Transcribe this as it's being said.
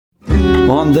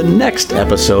on the next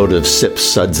episode of Sips,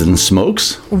 Suds, and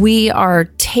Smokes. We are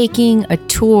taking a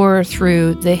tour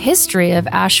through the history of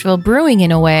Asheville brewing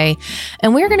in a way,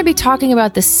 and we're going to be talking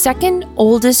about the second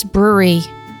oldest brewery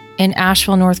in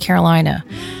Asheville, North Carolina,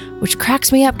 which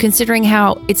cracks me up considering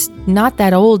how it's not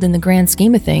that old in the grand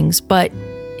scheme of things, but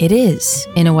it is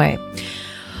in a way.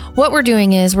 What we're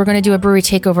doing is we're going to do a brewery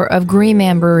takeover of Green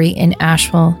Man Brewery in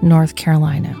Asheville, North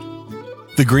Carolina.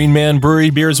 The Green Man Brewery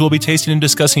beers we'll be tasting and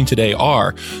discussing today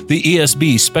are the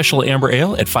ESB Special Amber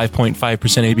Ale at 5.5%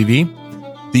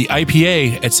 ABV, the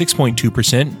IPA at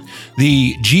 6.2%,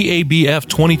 the GABF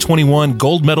 2021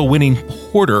 Gold Medal winning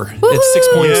Porter at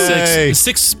 6.6%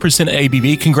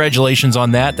 ABV. Congratulations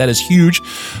on that. That is huge.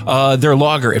 Their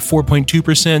lager at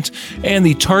 4.2%, and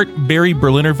the Tart Berry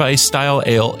Berliner Weiss Style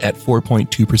Ale at 4.2%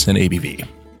 ABV.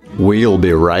 We'll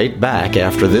be right back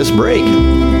after this break.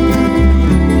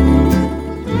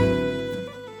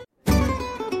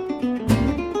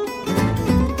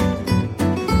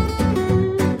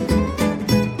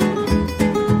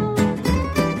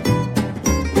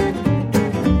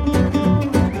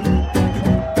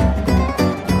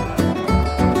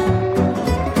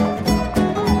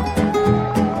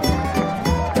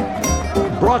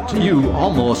 Brought to you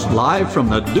almost live from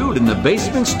the Dude in the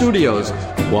Basement Studios.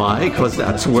 Why? Because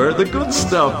that's where the good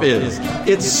stuff is.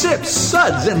 It's Sips,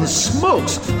 Suds, and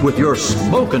Smokes with your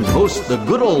smoking host, the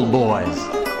good old boys.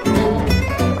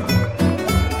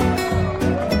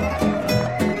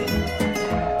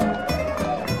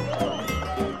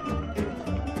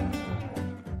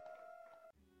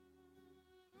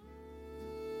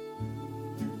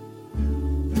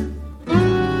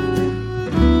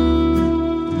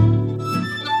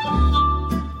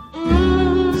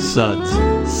 Suds,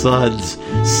 suds,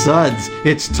 suds.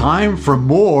 It's time for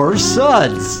more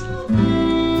suds.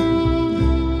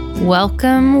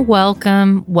 Welcome,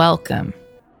 welcome, welcome.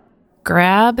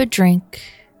 Grab a drink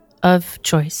of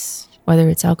choice, whether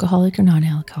it's alcoholic or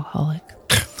non-alcoholic.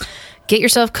 Get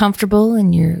yourself comfortable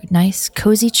in your nice,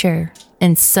 cozy chair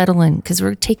and settle in, because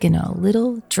we're taking a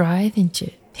little drive into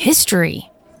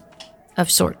history of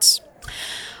sorts.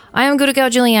 I am Good Gal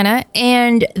Juliana,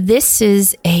 and this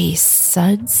is a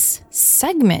Suds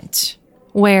segment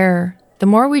where the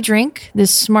more we drink, the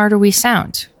smarter we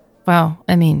sound. Well,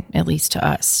 I mean, at least to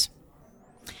us.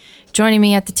 Joining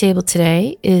me at the table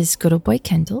today is good old boy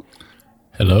Kendall.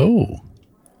 Hello.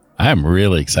 I'm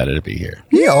really excited to be here.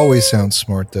 He always sounds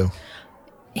smart, though.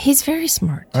 He's very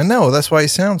smart. I know. That's why he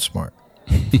sounds smart.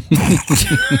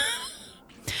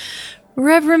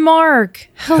 Reverend Mark,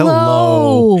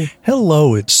 hello.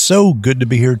 Hello. It's so good to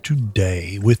be here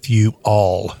today with you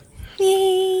all.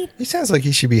 Yay. He sounds like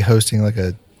he should be hosting like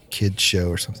a kid's show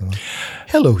or something. Like,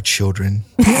 hello, children.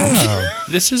 Oh,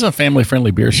 this is a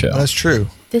family-friendly beer show. That's true.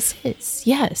 This is,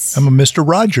 yes. I'm a Mr.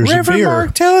 Rogers of beer.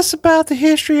 Mark, tell us about the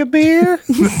history of beer.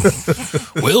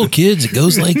 Well, kids, it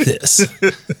goes like this.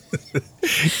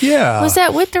 Yeah. Was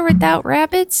that with or without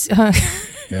rabbits?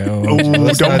 No, don't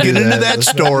get into that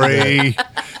story.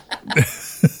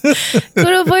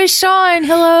 Good old boy Sean,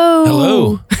 hello.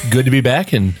 Hello. Good to be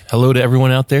back, and hello to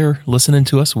everyone out there listening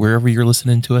to us, wherever you're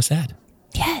listening to us at.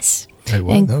 Yes. Hey,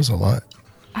 what? That was a lot.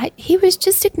 He was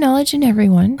just acknowledging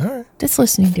everyone that's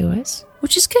listening to us,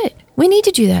 which is good. We need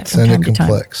to do that from time to time.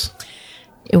 Complex.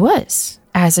 It was,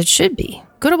 as it should be.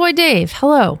 Good old boy Dave,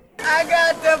 hello. I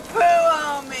got the poo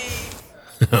on me.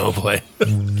 Oh, boy.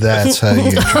 That's how you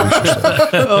introduce yourself.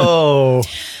 Oh.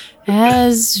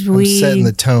 As I'm setting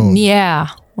the tone. Yeah.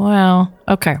 Well,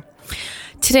 okay.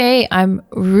 Today, I'm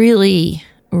really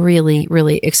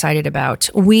excited about.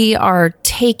 We are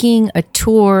taking a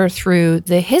tour through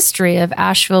the history of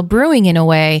Asheville brewing in a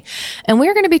way, and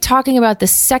we're going to be talking about the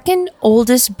second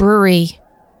oldest brewery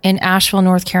in Asheville,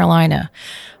 North Carolina,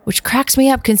 which cracks me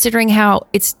up considering how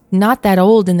it's not that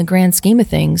old in the grand scheme of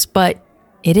things, but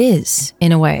it is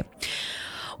in a way.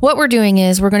 What we're doing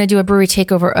is we're going to do a brewery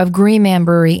takeover of Green Man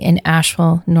Brewery in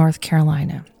Asheville, North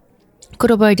Carolina.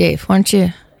 Good old boy Dave, why don't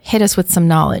you hit us with some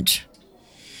knowledge?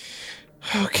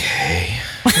 Okay,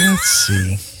 let's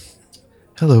see.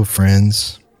 Hello,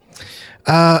 friends.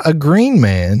 A Green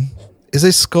Man is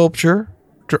a sculpture,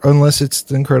 unless it's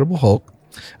the Incredible Hulk.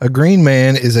 A Green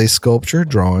Man is a sculpture,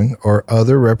 drawing, or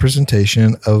other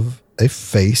representation of a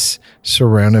face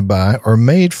surrounded by or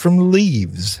made from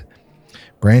leaves.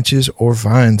 Branches or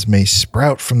vines may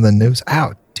sprout from the nose.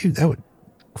 Ow, dude, that would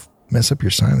mess up your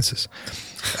sinuses.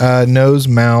 Nose,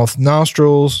 mouth,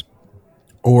 nostrils,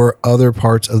 or other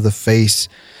parts of the face,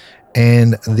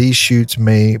 and these shoots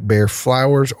may bear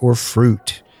flowers or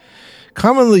fruit.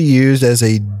 Commonly used as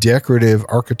a decorative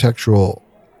architectural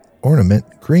ornament,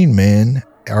 Green Man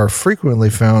are frequently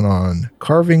found on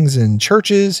carvings in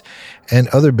churches and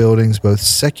other buildings, both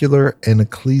secular and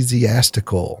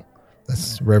ecclesiastical.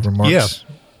 That's Reverend Mark's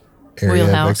area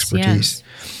of expertise.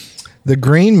 The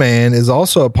Green Man is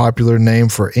also a popular name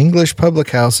for English public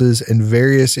houses, and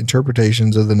various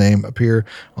interpretations of the name appear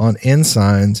on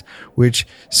ensigns, which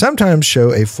sometimes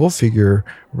show a full figure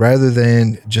rather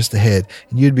than just a head.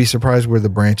 And you'd be surprised where the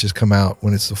branches come out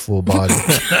when it's the full body.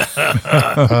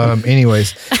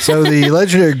 Anyways, so the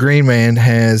legendary Green Man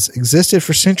has existed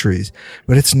for centuries,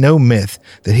 but it's no myth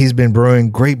that he's been brewing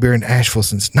great beer in Asheville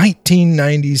since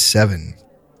 1997.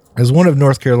 As one of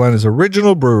North Carolina's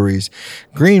original breweries,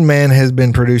 Green Man has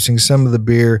been producing some of the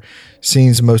beer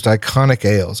scene's most iconic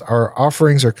ales. Our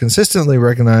offerings are consistently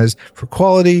recognized for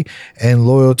quality and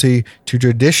loyalty to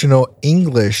traditional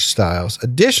English styles.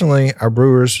 Additionally, our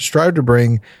brewers strive to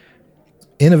bring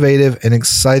innovative and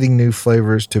exciting new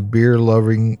flavors to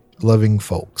beer-loving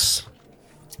folks.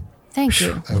 Thank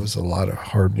you. That was a lot of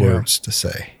hard words to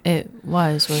say. It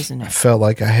was, wasn't I it? felt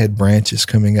like I had branches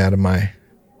coming out of my...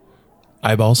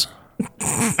 Eyeballs.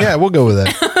 Yeah, we'll go with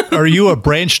that. Are you a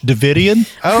Branch Davidian?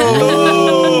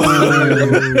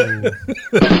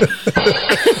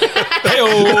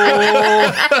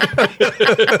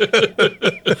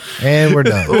 And we're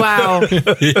done. Wow.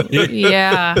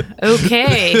 Yeah.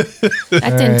 Okay.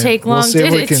 That didn't take long, We'll see did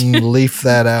if we it? can leaf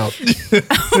that out.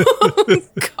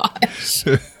 Gosh.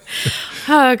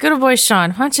 Good old boy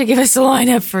Sean, why don't you give us a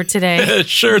lineup for today?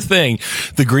 Sure thing.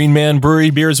 The Green Man Brewery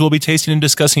beers we'll be tasting and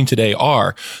discussing today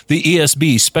are the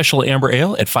ESB Special Amber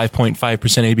Ale at 5.5%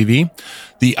 ABV,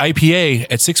 the IPA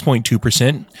at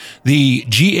 6.2%, the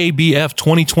GABF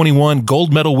 2021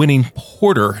 Gold Medal winning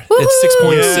Porter at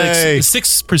 6.6%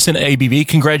 ABV.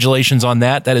 Congratulations on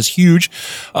that. That is huge.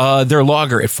 Their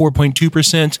lager at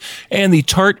 4.2%, and the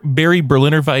Tart Berry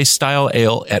Berliner Weiss Style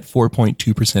Ale at 4.2%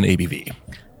 ABV.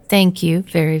 Thank you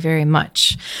very, very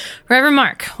much. Reverend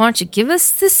Mark, why don't you give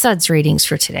us the suds ratings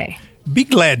for today? Be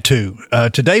glad to.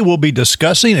 Today we'll be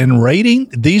discussing and rating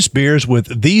these beers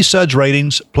with these suds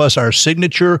ratings plus our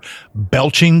signature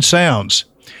belching sounds.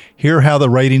 Here are how the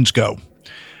ratings go.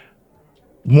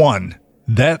 1,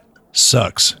 that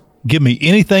sucks. Give me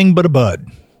anything but a bud.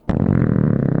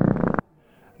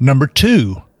 Number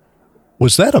 2,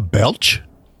 was that a belch?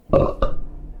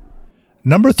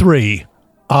 Number 3,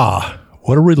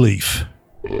 what a relief.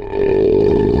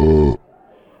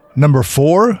 Number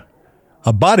 4,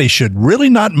 a body should really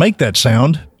not make that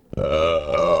sound.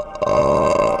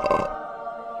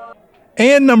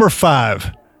 And number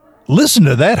 5, listen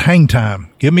to that hang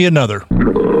time. Give me another.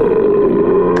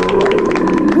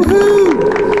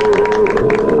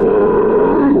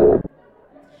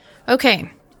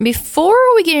 Okay, before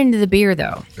we get into the beer,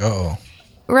 though,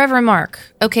 Reverend Mark,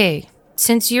 okay,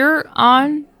 since you're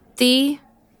on the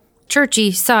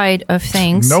churchy side of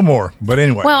things. No more, but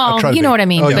anyway. Well, you know what I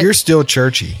mean. Oh, but you're still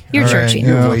churchy. You're All right, churchy.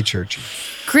 You're way churchy.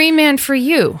 Green Man for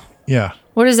you, Yeah.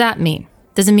 what does that mean?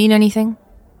 Does it mean anything?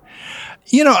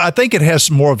 You know, I think it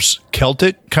has more of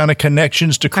Celtic kind of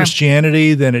connections to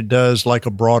Christianity than it does like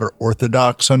a broader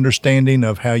Orthodox understanding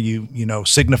of how you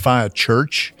signify a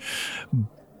church.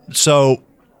 So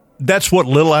that's what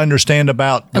little I understand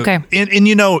about. Okay.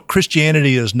 And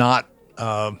Christianity is not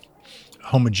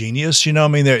homogeneous. You know, I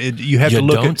mean, you have to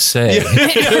look don't at. say.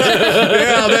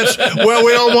 Yeah, that's well.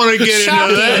 We don't want to get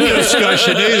into that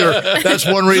discussion either. That's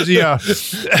one reason. Yeah.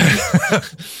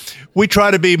 We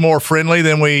try to be more friendly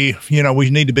than we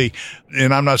need to be.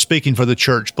 And I'm not speaking for the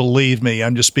church, believe me.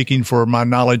 I'm just speaking for my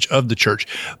knowledge of the church.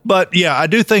 But yeah, I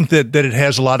do think that it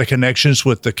has a lot of connections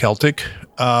with the Celtic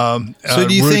So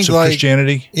do you roots think of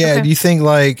Christianity. Yeah. Okay. Do you think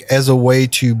like as a way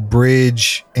to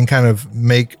bridge and kind of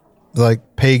make like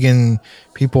pagan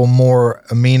people more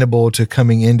amenable to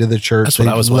coming into the church? That's what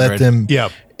I was let wondering. them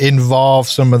involve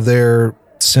some of their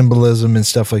symbolism and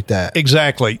stuff like that.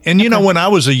 Exactly. And when I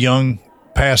was a young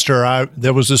pastor,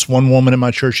 there was this one woman in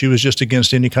my church. She was just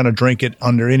against any kind of drink it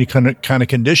under any kind of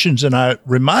conditions. And I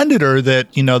reminded her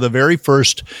that, the very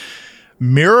first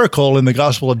miracle in the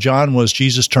Gospel of John was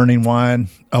Jesus turning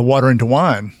water into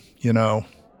wine,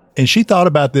 And she thought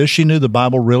about this. She knew the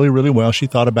Bible really, really well. She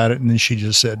thought about it. And then she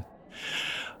just said,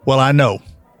 well, I know,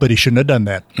 but he shouldn't have done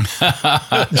that.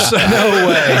 No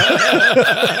way.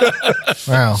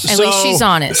 Wow. At least she's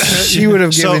honest. She would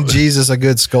have given Jesus a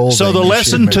good scolding. So the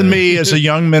lesson to me as a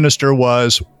young minister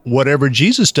was whatever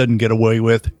Jesus doesn't get away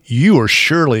with, you are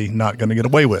surely not going to get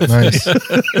away with. Nice.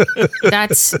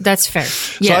 That's fair.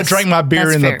 So I drank my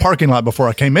beer in the parking lot before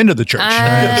I came into the church.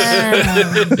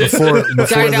 Before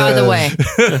Got it out of the way.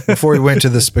 Before we went to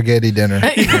the spaghetti dinner.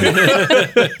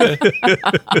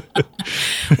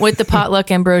 With the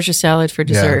potluck ambrosia salad for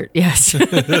dessert. Yes.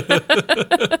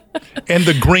 And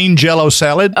the green Jello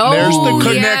salad. Oh, There's the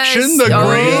connection. yes. The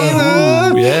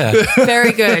green. Yeah.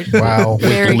 Very good. Wow.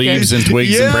 Very Leaves good. and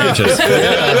twigs and branches.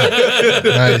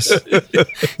 Nice.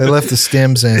 They left the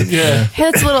stems in. Yeah. Hey,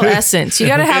 that's a little essence. You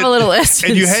got to have a little essence.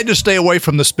 And you had to stay away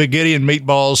from the spaghetti and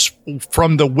meatballs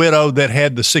from the widow that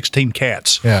had the 16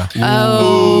 cats. Yeah. Oh.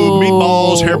 Ooh,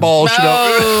 meatballs, hairballs,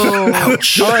 Oh.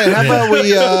 All right. How about we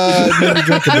maybe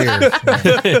drink a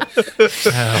beer?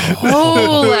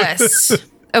 Oh, less.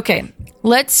 Okay,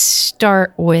 let's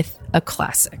start with a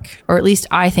classic, or at least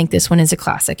I think this one is a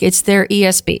classic. It's their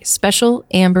ESB, Special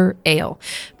Amber Ale,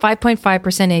 5.5%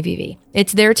 ABV.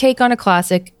 It's their take on a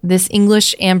classic. This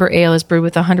English Amber Ale is brewed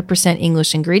with 100%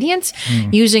 English ingredients,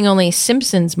 using only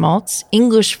Simpson's malts,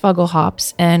 English Fuggle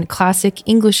hops, and classic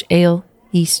English Ale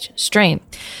yeast strain.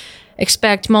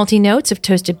 Expect malty notes of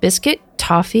toasted biscuit,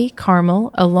 toffee, caramel,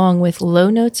 along with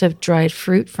low notes of dried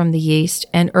fruit from the yeast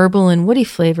and herbal and woody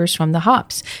flavors from the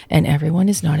hops. And everyone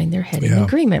is nodding their head in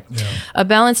agreement. Yeah. A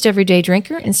balanced everyday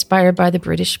drinker inspired by the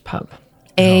British pub.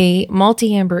 A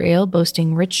malty amber ale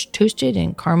boasting rich toasted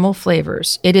and caramel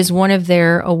flavors. It is one of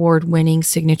their award-winning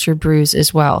signature brews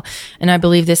as well. And I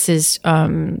believe this has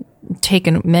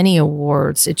taken many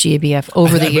awards at GABF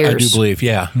over the years. I do believe,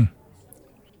 yeah.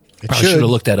 Probably should have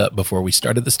looked that up before we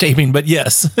started the taping, but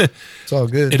yes, It's all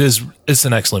good. It's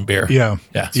an excellent beer. Yeah.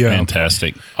 Yeah. It's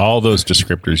fantastic. All those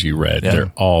descriptors you read,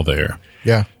 they're all there.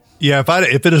 Yeah. Yeah,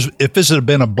 if this had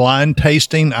been a blind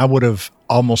tasting, I would have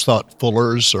almost thought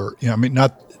Fuller's or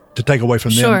not to take away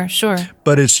from them. Sure.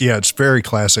 But it's very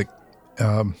classic.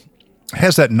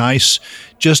 Has that nice,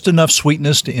 just enough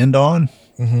sweetness to end on.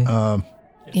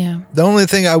 Yeah. The only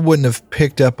thing I wouldn't have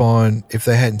picked up on if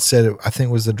they hadn't said it, I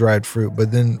think, was the dried fruit.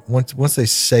 But then once they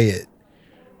say it,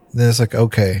 then it's like,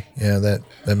 okay, yeah,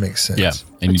 that makes sense. Yeah,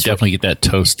 and you definitely get that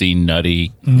toasty,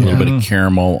 nutty, a little bit of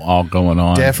caramel all going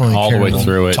on. Definitely all caramel. the way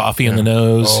through it. Toffee in the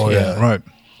nose. Oh, yeah. Right.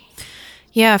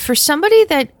 Yeah, for somebody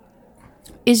that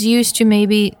is used to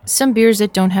maybe some beers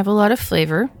that don't have a lot of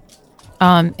flavor,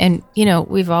 and,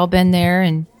 we've all been there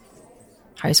in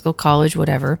high school, college,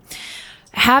 whatever.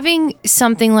 Having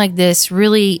something like this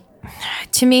really,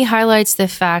 to me, highlights the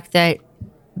fact that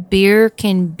beer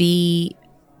can be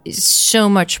so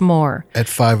much more. At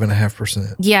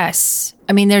 5.5%. Yes.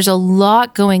 I mean, there's a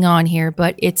lot going on here,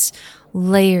 but it's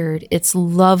layered. It's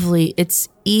lovely. It's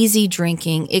easy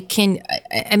drinking.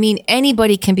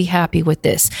 Anybody can be happy with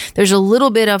this. There's a little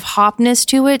bit of hopness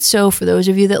to it. So for those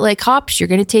of you that like hops, you're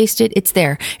going to taste it. It's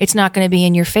there. It's not going to be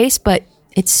in your face, but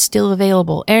it's still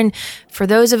available. And for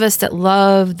those of us that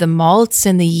love the malts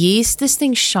and the yeast, this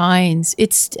thing shines.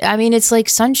 It's like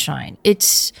sunshine.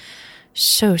 It's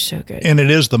so good. And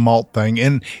it is the malt thing.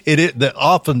 And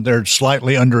often they're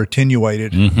slightly under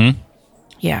attenuated. Mm-hmm.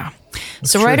 Yeah.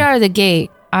 So right out of the gate,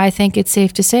 I think it's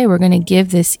safe to say we're going to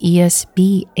give this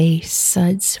ESB a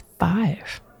Suds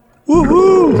 5.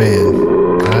 Woohoo!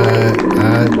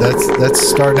 Man, that's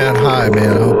starting out high,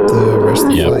 man. I hope the rest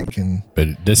of the flight can.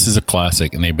 But this is a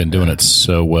classic, and they've been doing it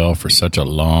so well for such a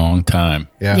long time.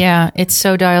 Yeah, it's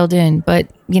so dialed in. But,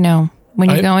 when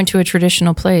you go into a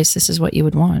traditional place, this is what you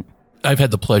would want. I've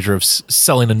had the pleasure of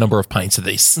selling a number of pints of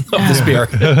this beer.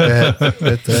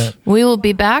 We will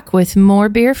be back with more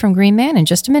beer from Green Man in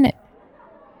just a minute.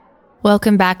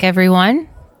 Welcome back, everyone.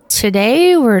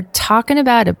 Today, we're talking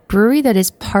about a brewery that is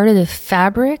part of the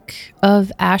fabric of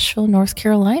Asheville, North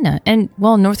Carolina, and,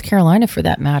 North Carolina for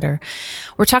that matter.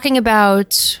 We're talking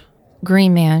about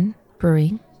Green Man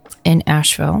Brewery in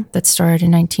Asheville that started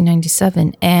in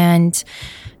 1997. And,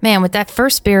 man, with that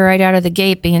first beer right out of the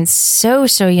gate being so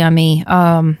yummy,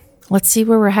 let's see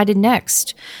where we're headed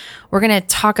next. We're going to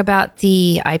talk about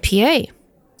the IPA.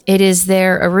 It is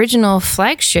their original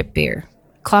flagship beer,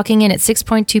 clocking in at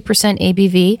 6.2%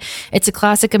 ABV. It's a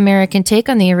classic American take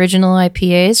on the original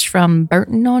IPAs from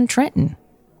Burton-on-Trent,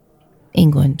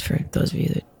 England, for those of you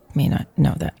that may not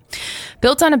know that.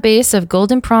 Built on a base of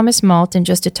Golden Promise malt and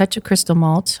just a touch of crystal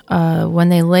malt, when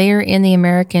they layer in the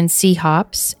American C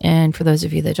hops, and for those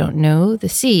of you that don't know the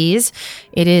C's,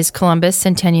 it is Columbus,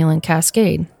 Centennial, and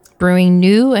Cascade. Brewing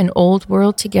new and old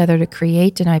world together to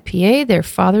create an IPA their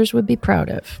fathers would be proud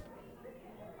of.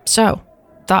 So,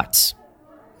 thoughts?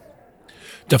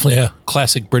 Definitely a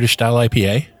classic British style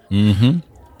IPA. Mm-hmm.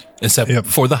 except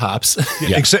for the hops.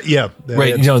 Except,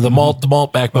 Right. You know, the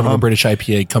malt backbone of a British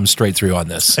IPA comes straight through on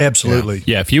this. Absolutely.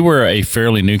 Yeah, if you were a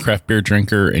fairly new craft beer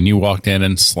drinker and you walked in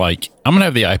and it's like, I'm going to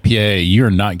have the IPA,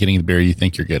 you're not getting the beer you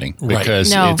think you're getting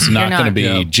because No, it's you're not going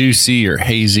to not. be juicy or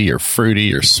hazy or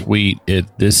fruity or sweet.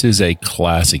 This is a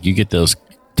classic. You get those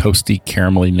toasty,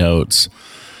 caramelly notes.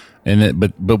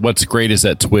 But what's great is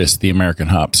that twist the American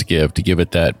hops give to give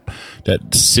it that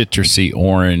citrusy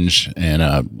orange and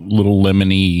a little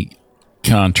lemony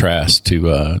contrast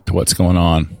to what's going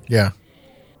on. Yeah.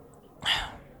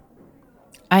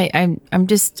 I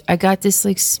got this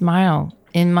like smile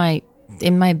in my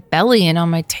belly and on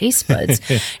my taste buds.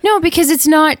 No, because it's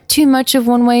not too much of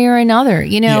one way or another,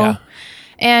 you know. Yeah.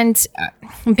 And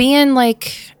being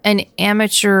like an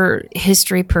amateur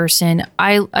history person,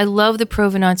 I love the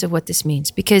provenance of what this means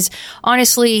because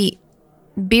honestly,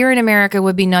 beer in America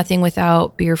would be nothing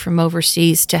without beer from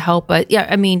overseas to help. But yeah,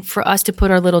 I mean, for us to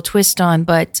put our little twist on,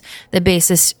 but the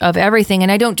basis of everything.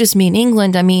 And I don't just mean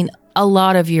England, I mean a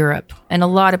lot of Europe and a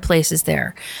lot of places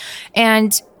there.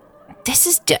 And this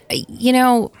is, you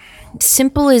know,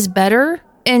 simple is better.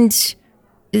 And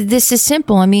this is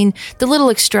simple. I mean, the little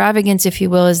extravagance, if you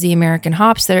will, is the American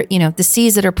hops that are, you know, the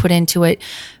C's that are put into it.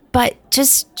 But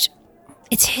just,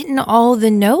 it's hitting all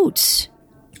the notes.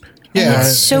 Yeah. And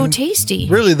it's so and tasty.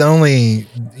 Really, the only,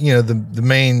 you know, the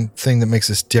main thing that makes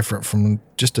us different from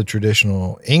just a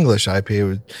traditional English IPA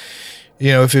would,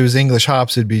 you know, if it was English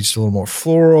hops, it'd be just a little more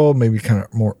floral, maybe kind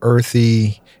of more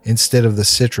earthy instead of the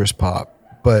citrus pop.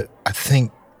 But I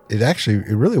think it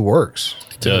really works.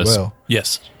 It does. really well.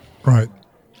 Yes. Right.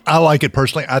 I like it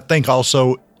personally. I think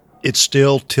also it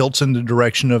still tilts in the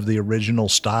direction of the original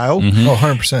style. Oh,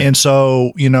 100%. And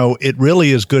so, you know, it really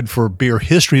is good for beer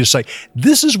history to say,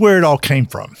 this is where it all came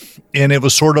from. And it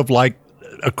was sort of like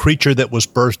a creature that was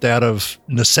birthed out of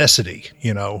necessity.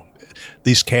 You know,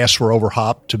 these casks were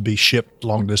overhopped to be shipped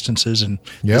long distances. And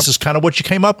this is kind of what you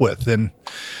came up with. And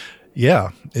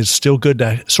yeah, it's still good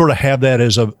to sort of have that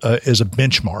as a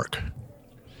benchmark.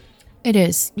 It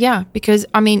is. Yeah. Because,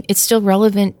 I mean, it's still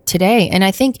relevant today. And I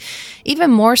think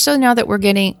even more so now that we're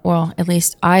getting, well, at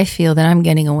least I feel that I'm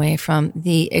getting away from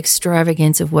the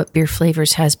extravagance of what beer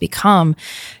flavors has become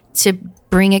to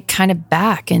bring it kind of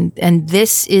back. And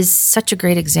this is such a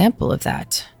great example of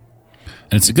that.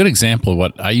 And it's a good example of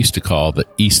what I used to call the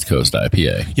East Coast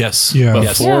IPA. Yes. Yeah.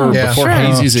 Before sure.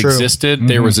 hazies True. existed,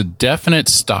 there was a definite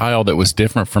style that was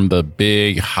different from the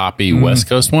big hoppy West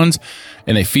Coast ones,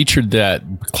 and they featured that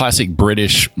classic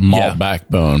British malt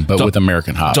backbone, but with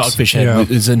American hops. Dogfish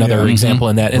Head is another example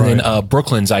in that, and then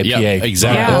Brooklyn's IPA. Yeah,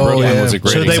 exactly. Yeah. Brooklyn was a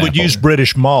great So they example. would use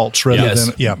British malts rather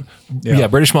Yes. than, Yeah,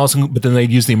 British malts, but then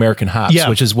they'd use the American hops, Yeah.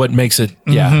 which is what makes it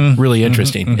really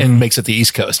interesting and makes it the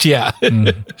East Coast. Yeah.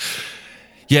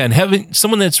 Yeah, and having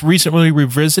someone that's recently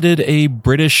revisited a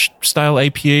British style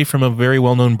IPA from a very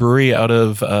well-known brewery out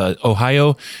of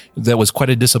Ohio, that was quite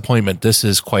a disappointment. This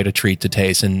is quite a treat to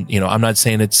taste. And, you know, I'm not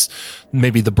saying it's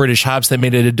maybe the British hops that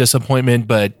made it a disappointment,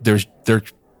 but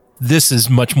this is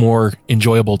much more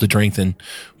enjoyable to drink than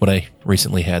what I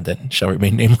recently had that shall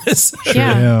remain nameless.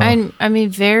 Yeah. And I mean,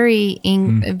 very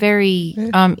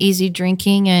easy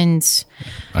drinking. And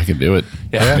I could do it.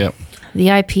 Yeah. Yep. the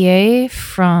IPA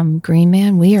from Green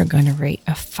Man, we are going to rate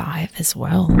a 5 as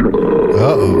well.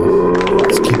 Uh-oh.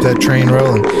 Let's keep that train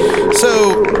rolling.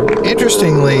 So,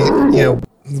 interestingly, you know,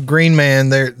 Green Man,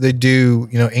 they do,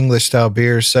 you know, English style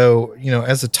beers. So, you know,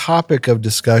 as a topic of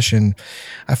discussion,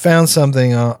 I found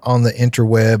something on the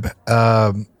interweb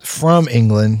from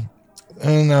England,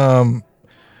 and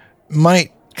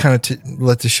might kind of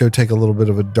let the show take a little bit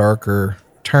of a darker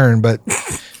turn. But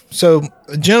so,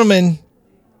 a gentleman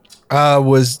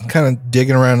was kind of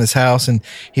digging around his house, and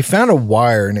he found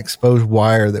an exposed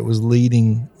wire that was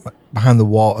leading behind the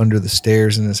wall under the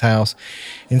stairs in his house.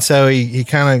 And so he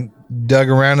kind of dug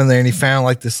around in there, and he found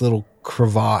like this little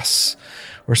crevasse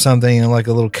or something, and like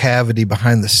a little cavity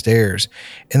behind the stairs.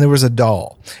 And there was a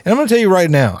doll. And I'm going to tell you right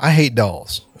now, I hate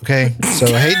dolls. Okay. So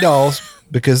I hate dolls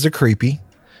because they're creepy.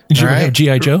 Did you ever All have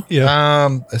G.I. Joe?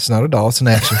 It's not a doll. It's an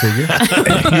action figure.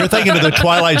 You're thinking of the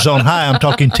Twilight Zone. Hi, I'm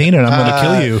talking Tina, and I'm going to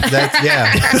kill you.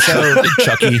 So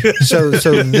Chucky. So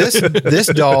this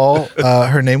doll,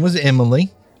 her name was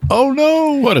Emily. Oh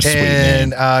no! What a sweet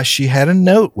name. And she had a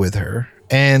note with her,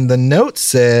 and the note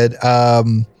said,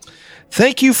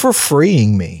 "Thank you for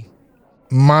freeing me.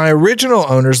 My original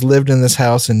owners lived in this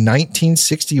house in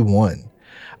 1961.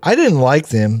 I didn't like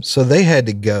them, so they had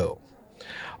to go.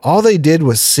 All they did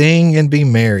was sing and be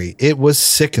merry. It was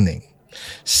sickening.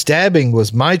 Stabbing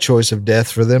was my choice of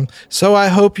death for them, so I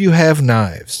hope you have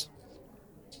knives.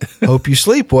 Hope you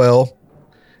sleep well.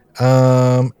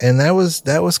 And that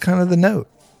was kind of the note.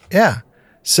 Yeah.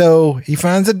 So he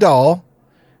finds a doll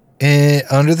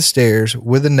under the stairs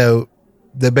with a note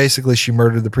that basically she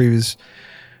murdered the previous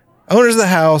owners of the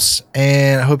house,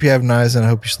 and I hope you have nice and I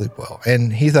hope you sleep well.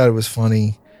 And he thought it was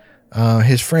funny.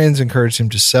 His friends encouraged him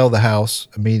to sell the house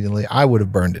immediately. I would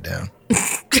have burned it down.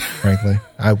 Frankly,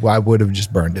 I would have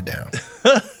just burned it down.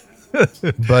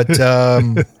 But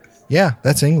yeah,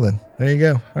 that's England. There you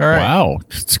go. All right. Wow,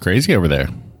 it's crazy over there.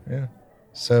 Yeah.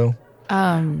 So,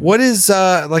 what is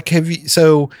have you?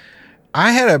 So,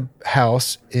 I had a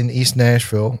house in East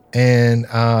Nashville, and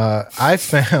I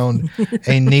found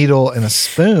a needle and a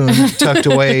spoon tucked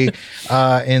away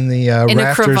in the In a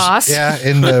rafters. crevasse? Yeah,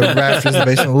 in the rafters of the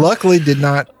basement. Luckily, did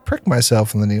not prick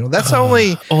myself in the needle. That's the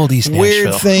only old East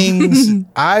weird Nashville. things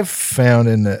I've found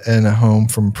in a home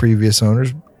from previous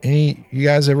owners. You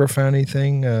guys ever found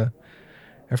anything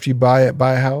after you buy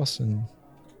a house? And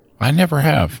I never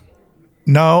have.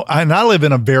 No, and I live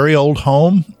in a very old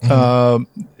home. And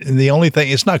the only thing,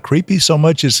 it's not creepy so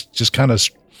much, it's just kind of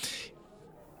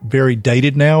very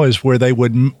dated now, is where they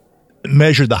would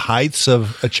measure the heights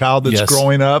of a child that's Yes.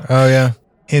 growing up. oh yeah,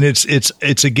 And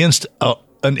it's against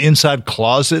an inside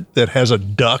closet that has a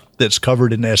duct that's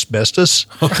covered in asbestos.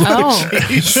 Oh,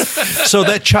 So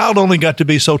that child only got to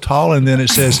be so tall, and then it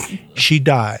says, she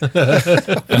died.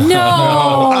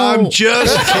 no. I'm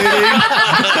just kidding.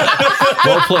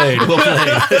 Well played. Well played.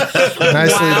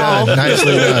 nicely Wow. done.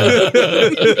 Nicely done.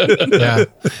 Yeah.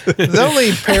 The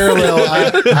only parallel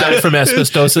Died from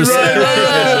asbestosis.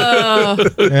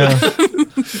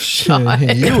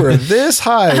 Yeah. You were this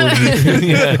high when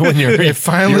you Yeah, when your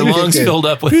finally lungs kicked in. filled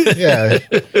up with. Yeah.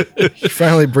 You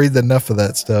finally breathed enough of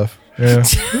that stuff. Yeah.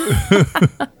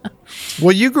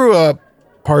 Well, you grew up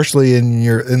partially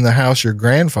in the house your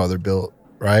grandfather built,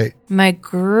 right? My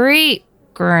great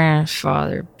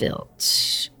grandfather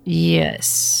built.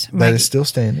 Yes. That is still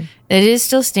standing. It is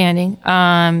still standing.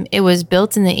 It was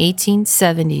built in the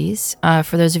 1870s.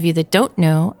 For those of you that don't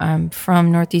know, I'm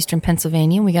from northeastern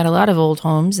Pennsylvania. We got a lot of old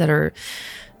homes that are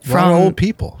A lot of old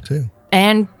people too.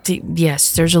 and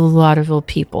yes, there's a lot of old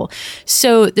people.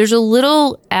 So there's a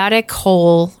little attic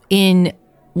hole in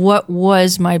what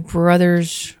was my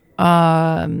brother's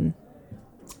what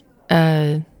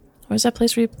was that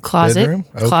place where you closet? Bedroom?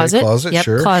 Okay, Closet. Yep,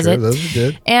 sure, closet. sure. Those are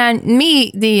good. And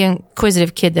me, the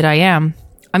inquisitive kid that I am,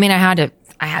 I mean, I had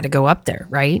to go up there,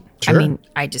 right? Sure. I mean,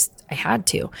 I had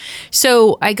to.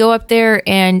 So I go up there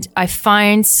and I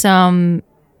find some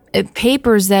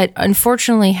papers that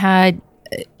unfortunately had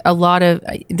a lot of,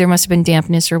 there must have been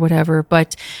dampness or whatever,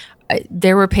 but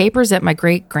there were papers that my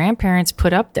great grandparents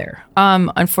put up there.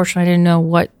 Unfortunately, I didn't know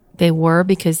what they were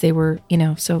because they were,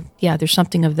 so yeah, there's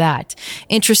something of that.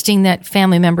 Interesting that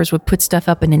family members would put stuff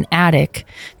up in an attic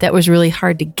that was really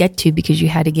hard to get to because you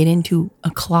had to get into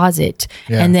a closet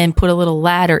and then put a little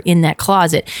ladder in that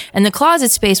closet. And the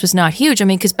closet space was not huge. I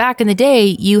mean, because back in the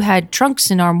day, you had trunks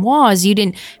and armoires. You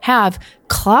didn't have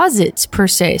closets per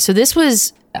se. So this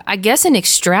was, I guess, an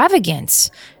extravagance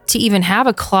to even have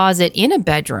a closet in a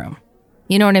bedroom.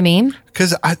 You know what I mean?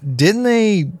 Because didn't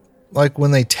they, like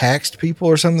when they taxed people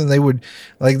or something, they would,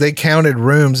 like they counted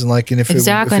rooms and like, and if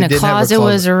Exactly. if And a didn't have closet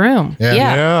was a room. Yeah.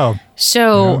 Yeah.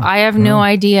 So I have no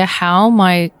idea how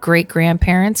my great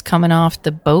grandparents coming off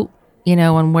the boat,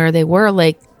 and where they were,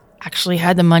 like actually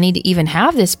had the money to even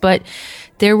have this, but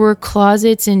there were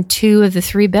closets in 2 of the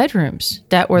 3 bedrooms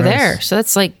that were there. So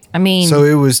that's like, I mean, So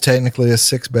it was technically a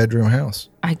 6-bedroom house.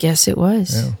 I guess it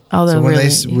was. Although So when really,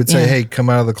 they would say, "Hey, come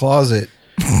out of the closet,"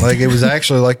 like it was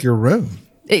actually like your room.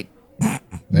 it,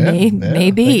 Yeah,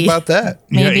 maybe. Think about that.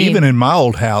 Yeah, Maybe. even in my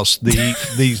old house,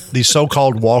 the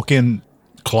so-called walk-in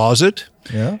closet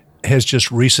Yeah. has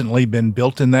just recently been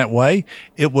built in that way.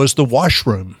 It was the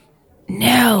washroom.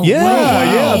 no. Yeah,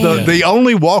 way. yeah. The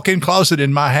only walk-in closet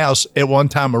in my house at one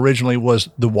time originally was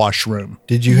the washroom.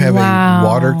 Did you have Wow. a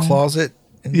water closet?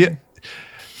 Yeah,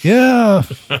 yeah,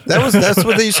 That's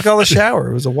what they used to call a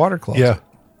shower. It was a water closet. yeah.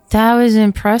 That was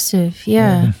impressive.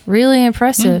 Yeah, really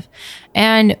impressive.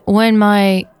 And when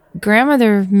my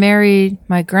grandmother married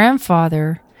my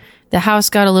grandfather, the house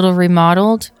got a little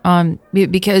remodeled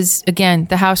because, again,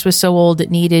 the house was so old it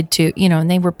needed to,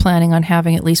 and they were planning on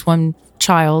having at least one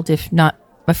child, if not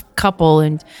a couple.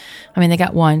 And I mean, they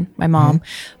got one, my mom.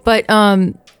 But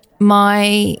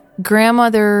my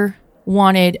grandmother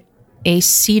wanted a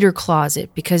cedar closet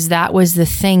because that was the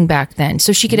thing back then.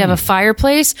 So she could have a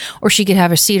fireplace or she could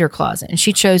have a cedar closet, and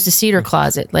she chose the cedar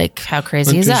closet. Like, how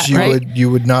crazy is that, Because right? you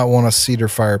would not want a cedar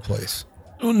fireplace.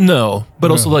 No,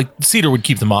 but also like cedar would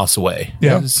keep the moths away.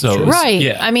 Yeah, So sure. Right.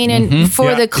 Yeah. I mean, and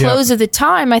for Yeah, the close of the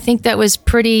time, I think that was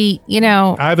pretty,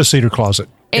 I have a cedar closet.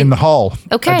 in the hall.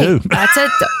 Okay, I do. that's a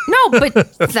no, but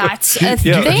that's a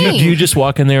Yeah. thing. Do you just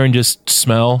walk in there and just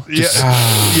smell? Yeah,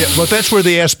 yeah, but that's where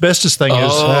the asbestos thing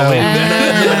is.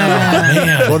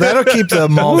 Well, that'll keep the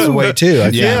moths away too. I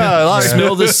think. Yeah, like,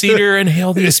 Smell the cedar,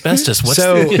 inhale the asbestos. What's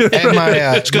So the, at my,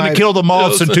 it's going to kill the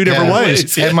moths in two different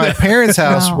ways. At my parents'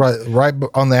 house, Wow. right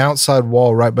on the outside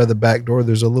wall, right by the back door,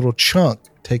 there's a little chunk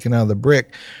taken out of the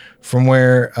brick from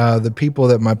where the people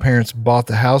that my parents bought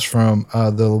the house from.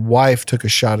 The wife took a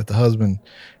shot at the husband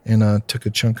and took a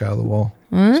chunk out of the wall.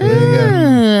 So there you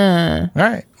go. All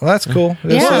right, well that's cool.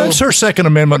 Yeah. Well, that's her Second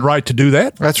Amendment right to do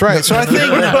that. That's right. So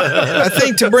I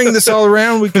think to bring this all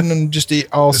around, we can just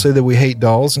all say that we hate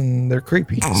dolls and they're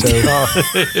creepy. So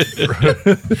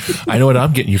I know what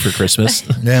I'm getting you for Christmas.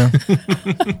 yeah.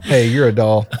 Hey, you're a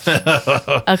doll.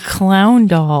 A clown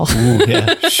doll.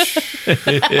 That's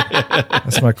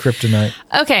my kryptonite.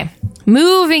 Okay,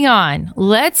 moving on.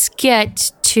 Let's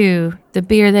get to the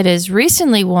beer that has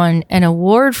recently won an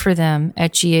award for them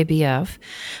at GABF.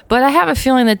 But I have a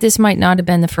feeling that this might not have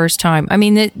been the first time. I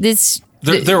mean, this...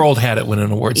 Their old hat at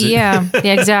winning awards. Yeah,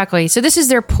 exactly. So this is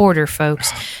their porter,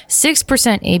 folks. 6%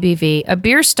 ABV, a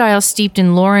beer style steeped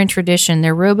in lore and tradition.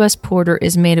 Their robust porter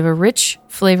is made of a rich,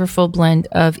 flavorful blend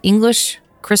of English,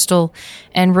 crystal,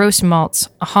 and roast malts,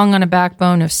 hung on a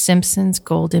backbone of Simpson's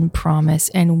Golden Promise.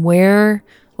 And where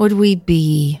would we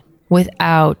be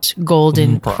without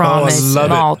Golden Promise love it.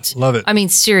 malt? Love it. I mean,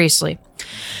 seriously.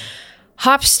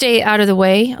 Hops stay out of the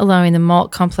way, allowing the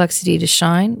malt complexity to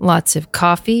shine. Lots of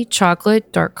coffee,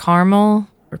 chocolate, dark caramel,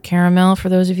 or caramel for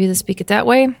those of you that speak it that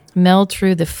way, meld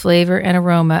through the flavor and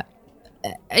aroma.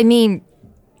 I mean,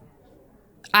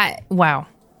 wow.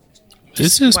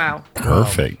 This is Wow.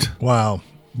 perfect. Wow,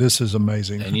 this is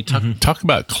amazing. And you talk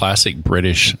about classic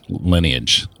British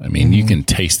lineage. I mean, you can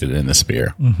taste it in this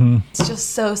beer. It's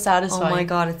just so satisfying. Oh my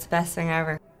God, it's the best thing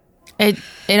ever.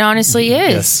 It honestly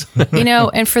is. You know,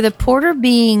 and for the porter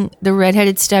being the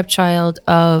redheaded stepchild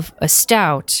of a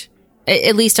stout,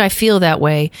 at least I feel that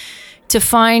way, to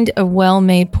find a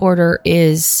well-made porter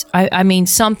is, I mean,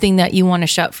 something that you want to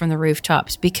shout from the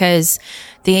rooftops, because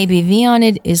the ABV on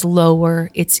it is lower.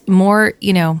 It's more,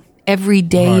 you know,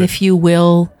 everyday, if you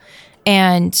will.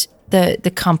 And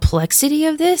the complexity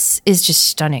of this is just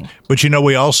stunning. But you know,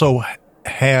 we also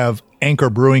have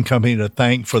Anchor Brewing Company to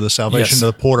thank for the salvation Yes.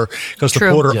 of the porter, because the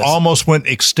True. porter Yes. almost went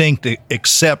extinct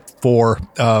except for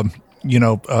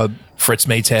Fritz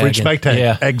Maytag. Fritz Maytag.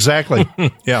 Yeah. Exactly.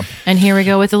 Yeah. And here we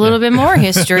go with a little bit more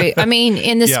history. I mean,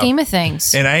 in the Yeah. scheme of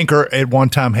things. And Anchor at one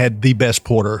time had the best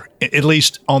porter, at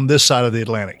least on this side of the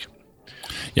Atlantic.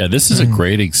 Yeah, this is a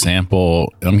great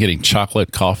example. I'm getting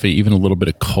chocolate, coffee, even a little bit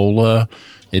of cola.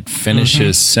 It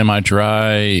finishes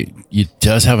semi-dry. It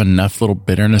does have enough little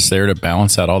bitterness there to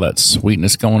balance out all that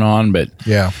sweetness going on. But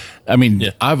Yeah. I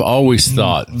mean, I've always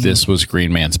thought this was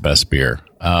Green Man's best beer.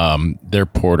 Their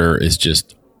porter is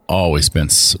just always been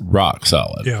rock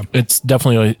solid. Yeah. It's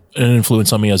definitely an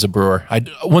influence on me as a brewer. I,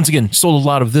 once again, sold a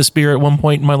lot of this beer at one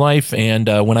point in my life, and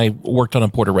when I worked on a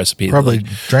porter recipe. Probably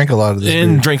drank a lot of this.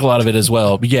 and beer. drank a lot of it as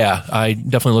well. But yeah, I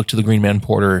definitely looked to the Green Man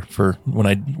Porter for when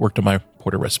I worked on my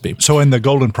porter recipe. So, in the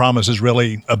Golden Promise is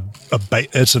really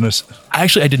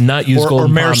Actually, I did not use Or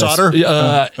Golden Maris Promise.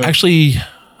 Otter? Actually,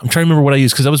 I'm trying to remember what I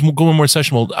used because I was going more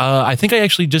sessionable. I think I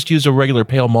actually just used a regular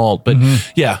pale malt, but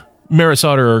yeah, Maris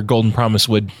Otter or Golden Promise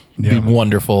would be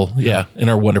wonderful. Yeah, and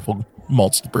are wonderful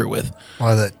malts to brew with. A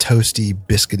lot of that toasty,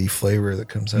 biscuity flavor that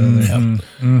comes out of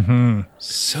there.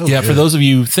 So Yeah, good. for those of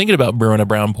you thinking about brewing a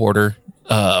brown porter,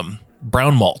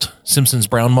 brown malt, Simpson's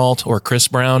brown malt or Chris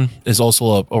Brown is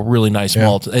also a really nice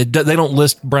malt. They don't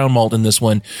list brown malt in this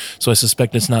one, so I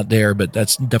suspect it's not there, but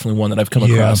that's definitely one that I've come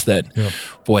across that,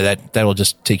 boy, that'll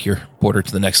just take your porter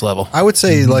to the next level. I would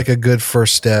say like a good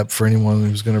first step for anyone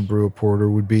who's going to brew a porter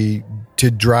would be to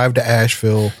drive to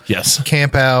Asheville, Yes.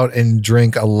 camp out and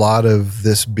drink a lot of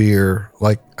this beer.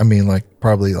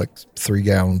 Probably like 3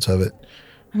 gallons of it.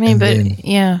 I mean, And but then,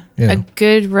 yeah, you know. a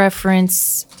good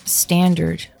reference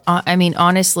standard. I mean,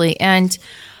 honestly, and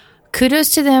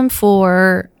kudos to them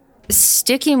for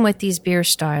sticking with these beer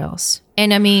styles.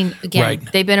 And I mean, again,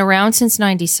 Right. they've been around since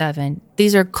 97.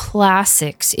 These are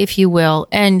classics, if you will,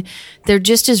 and they're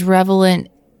just as relevant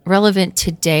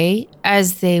today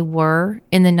as they were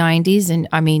in the 90s. And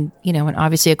I mean, you know, and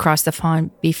obviously across the pond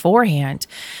beforehand,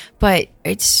 but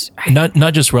it's Not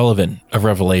just relevant, a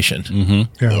revelation.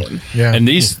 Yeah. And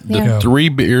the Yeah. 3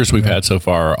 beers we've had so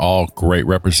far are all great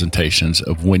representations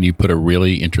of when you put a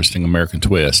really interesting American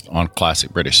twist on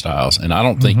classic British styles. And I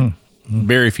don't think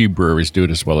very few breweries do it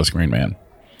as well as Green Man.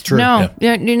 True. No,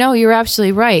 no, you're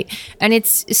absolutely right. And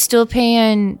it's still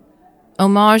paying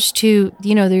homage to,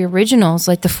 the originals,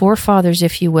 like the forefathers,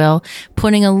 if you will,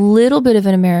 putting a little bit of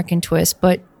an American twist,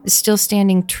 but still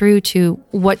standing true to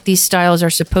what these styles are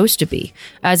supposed to be,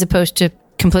 as opposed to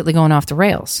completely going off the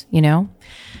rails,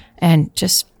 and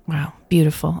just, wow,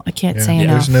 beautiful. I can't say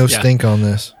enough. There's no stink on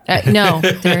this. No,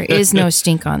 there is no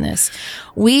stink on this.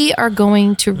 We are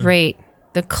going to rate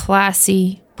the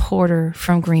classy porter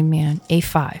from Green Man a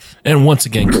 5. And once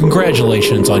again,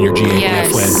 congratulations on your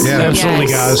GABF win. Yeah, absolutely,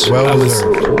 guys. Well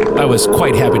deserved. I was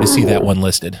quite happy to see that one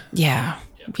listed. Yeah,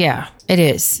 it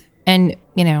is. And,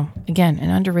 again,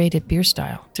 an underrated beer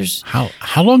style. There's How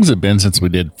long has it been since we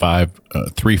did 3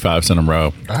 5s in a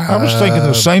row? I was thinking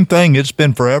the same thing. It's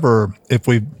been forever if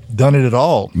we've done it at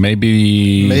all.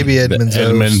 Maybe Edmund's the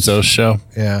Edmund's O's show.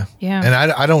 Yeah. Yeah. And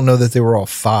I don't know that they were all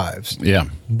 5s. Yeah.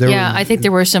 I think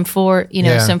there were some some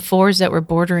 4s that were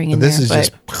bordering in This there. is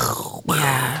just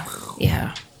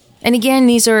yeah. And again,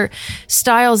 these are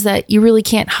styles that you really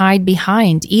can't hide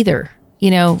behind either,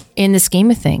 in the scheme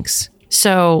of things.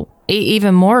 So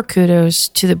even more kudos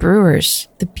to the brewers,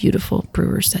 the beautiful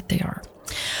brewers that they are.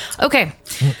 Okay,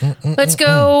 let's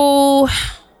go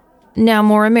now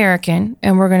more American,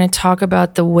 and we're going to talk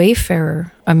about the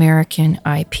Wayfarer American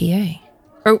IPA.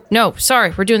 Oh, no,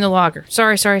 sorry, we're doing the lager.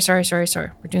 Sorry.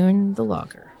 We're doing the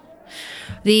lager.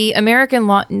 The American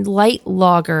Light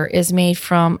Lager is made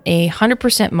from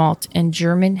 100% malt and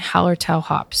German Hallertau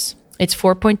hops. It's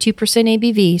 4.2%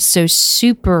 ABV, so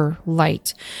super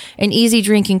light. An easy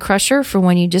drinking crusher for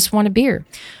when you just want a beer.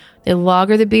 They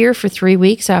lager the beer for 3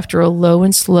 weeks after a low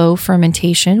and slow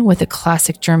fermentation with a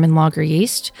classic German lager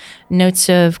yeast. Notes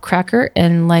of cracker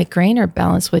and light grain are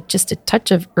balanced with just a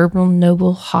touch of herbal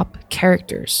noble hop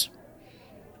characters.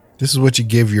 This is what you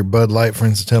give your Bud Light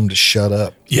friends to tell them to shut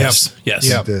up. Yes.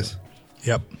 Like this.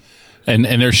 Yep. And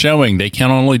they're showing they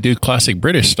can't only do classic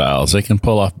British styles. They can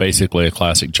pull off basically a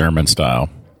classic German style.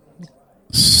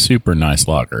 Super nice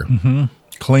lager. Mm-hmm.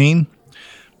 Clean,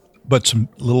 but some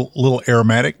little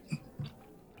aromatic.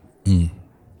 And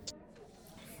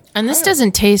this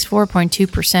doesn't taste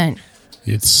 4.2%.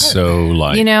 It's so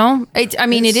light.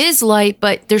 It is light,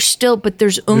 but there's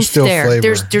oomph still there. flavor.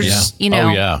 There's Oh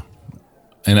yeah.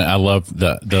 And I love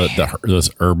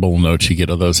those herbal notes you get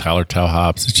of those Hallertau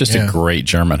hops. It's just a great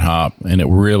German hop, and it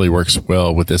really works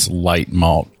well with this light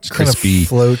malt, crispy, kind of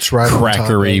floats right on top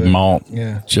crackery of it. malt.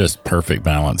 Yeah. Just perfect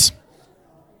balance.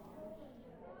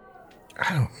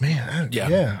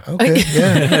 Okay,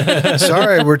 yeah.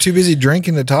 Sorry, we're too busy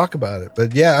drinking to talk about it.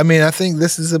 But yeah, I think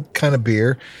this is a kind of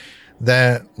beer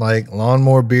that, like,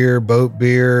 lawnmower beer, boat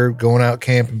beer, going out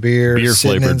camping beer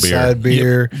sitting flavored inside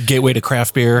beer. Yep. Gateway to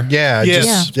craft beer. Yeah,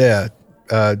 Yes.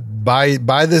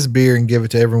 Buy this beer and give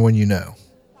it to everyone you know.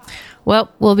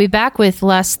 Well, we'll be back with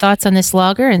last thoughts on this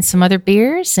lager and some other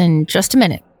beers in just a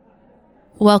minute.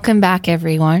 Welcome back,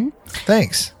 everyone.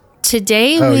 Thanks.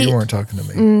 Today you weren't talking to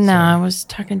me. No, I was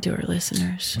talking to our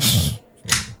listeners.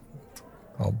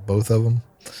 Both of them?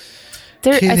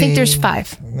 I think there's Kidding.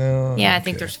 5. No. Yeah, I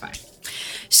think there's 5.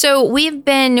 So we've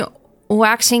been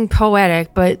waxing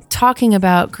poetic, but talking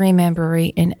about Green Man Brewery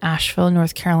in Asheville,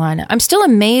 North Carolina. I'm still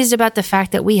amazed about the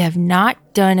fact that we have not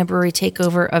done a brewery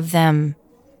takeover of them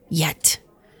yet.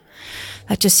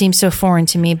 That just seems so foreign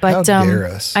to me. But How dare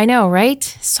us. I know, right?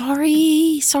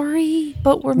 Sorry,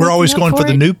 but we're always making up going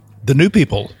for the new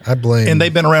people. I blame. And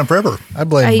they've been around forever. I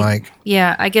blame Mike.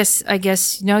 Yeah, I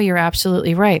guess no, you're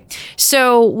absolutely right.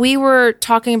 So we were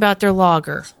talking about their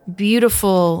lager,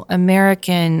 beautiful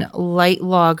American light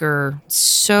lager,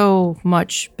 so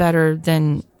much better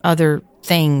than other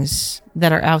things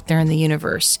that are out there in the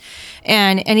universe.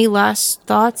 And any last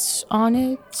thoughts on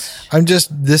it?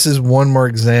 This is one more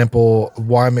example of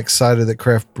why I'm excited that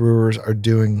craft brewers are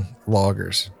doing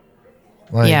lagers.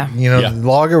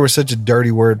 Lager was such a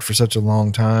dirty word for such a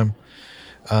long time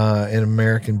in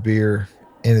American beer.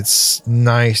 And it's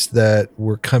nice that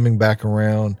we're coming back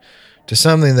around to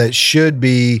something that should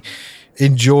be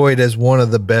enjoyed as one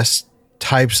of the best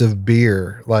types of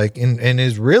beer. And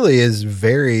is really as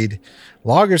varied.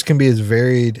 Lagers can be as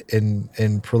varied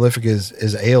and prolific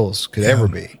as ales could ever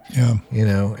be. Yeah.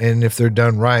 And if they're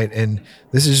done right. And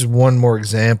this is one more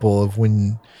example of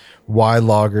why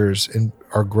lagers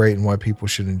are great and why people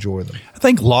should enjoy them. I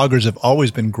think lagers have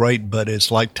always been great, but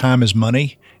it's like time is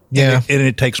money. Yeah. And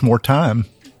it takes more time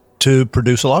to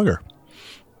produce a lager.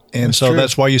 And so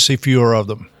that's why you see fewer of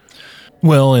them.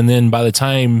 Well, and then by the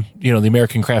time, the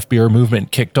American craft beer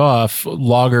movement kicked off,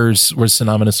 lagers were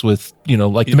synonymous with,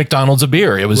 like the McDonald's of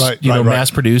beer. It was, Right.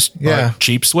 mass produced, Yeah.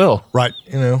 cheap swill. Right.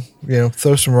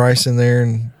 Throw some rice in there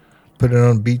and put it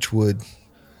on beechwood.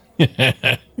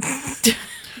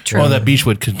 Well, that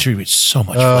beechwood contributes so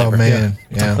much Oh flavor. man,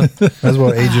 yeah. Might as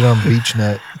well age it on beech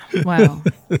nut. Wow.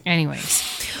 Anyways,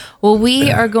 well,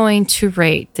 we are going to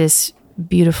rate this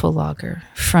beautiful lager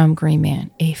from Green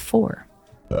Man a 4.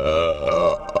 Keep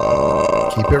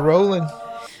it rolling.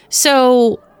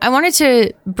 So I wanted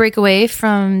to break away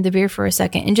from the beer for a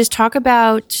second and just talk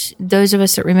about those of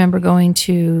us that remember going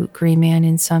to Green Man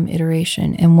in some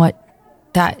iteration and what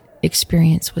that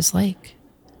experience was like.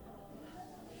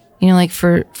 You know, like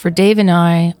for Dave and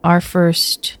I, our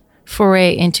first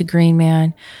foray into Green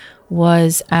Man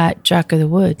was at Jack of the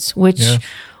Woods, which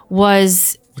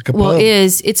was, Like a pub.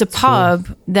 it's a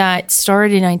pub that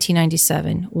started in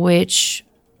 1997, which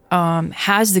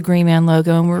has the Green Man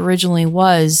logo and originally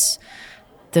was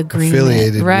the Green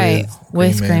Affiliated Man, right?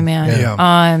 With Green Man.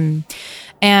 Yeah.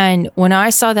 And when I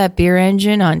saw that beer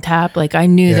engine on tap, like I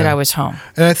knew that I was home.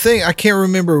 And I think I can't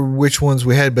remember which ones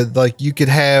we had, but like you could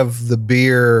have the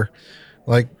beer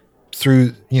like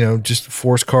through, just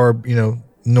forced carb,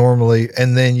 normally,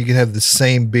 and then you could have the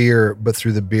same beer but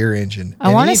through the beer engine.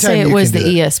 I want to say it was the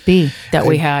ESB that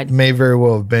we had. May very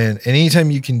well have been. And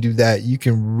anytime you can do that, you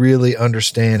can really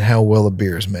understand how well a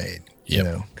beer is made.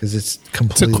 Because it's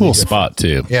completely It's a cool different. spot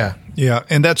too. Yeah. Yeah,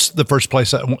 and that's the first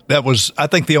place that was, I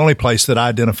think, the only place that I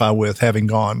identify with having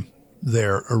gone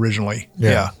there originally.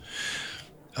 Yeah.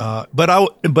 But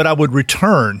I would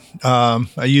return.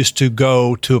 I used to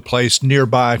go to a place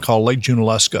nearby called Lake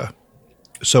Junaluska,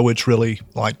 so it's really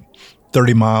like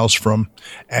 30 miles from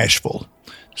Asheville.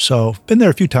 So been there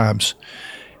a few times,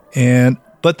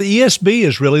 but the ESB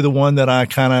is really the one that I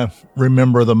kind of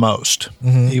remember the most,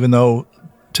 even though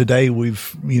today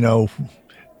we've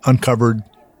uncovered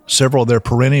several of their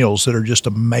perennials that are just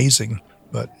amazing,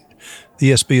 but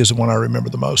the ESB is the one I remember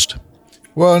the most.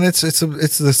 Well, and it's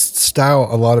the style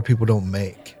a lot of people don't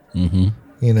make. Mm-hmm.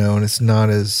 And it's not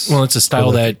as Well, it's a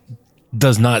style that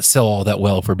does not sell all that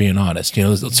well, for being honest.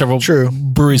 There's several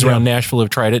breweries around Nashville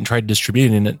have tried it and tried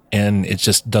distributing it, and it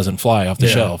just doesn't fly off the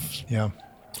shelf. Yeah.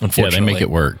 Unfortunately. Yeah, they make it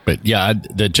work. But yeah,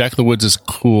 the Jack of the Woods is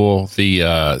cool.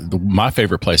 My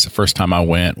favorite place the first time I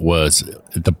went was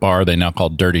at the bar they now call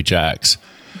Dirty Jack's,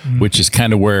 which is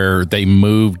kind of where they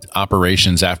moved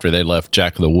operations after they left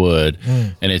Jack of the Wood.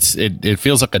 And it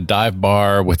feels like a dive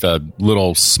bar with a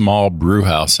little small brew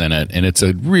house in it. And it's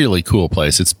a really cool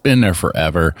place. It's been there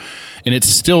forever and it's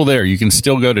still there. You can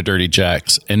still go to Dirty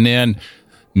Jack's. And then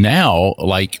now,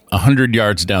 like 100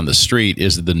 yards down the street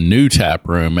is the new tap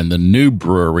room and the new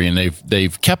brewery, and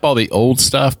they've kept all the old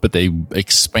stuff, but they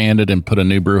expanded and put a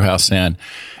new brew house in,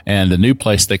 and the new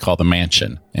place they call the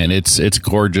Mansion, and it's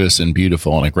gorgeous and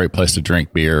beautiful and a great place to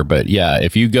drink beer. But yeah,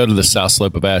 if you go to the South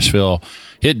Slope of Asheville,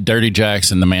 hit Dirty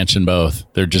Jack's and the Mansion both.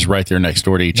 They're just right there next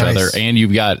door to each other, and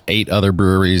you've got 8 other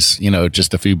breweries,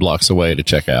 just a few blocks away to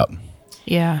check out.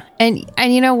 Yeah, and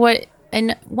you know what?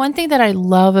 And one thing that I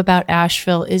love about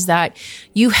Asheville is that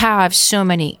you have so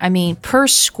many, per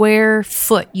square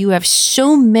foot, you have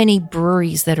so many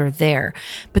breweries that are there,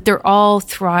 but they're all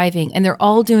thriving and they're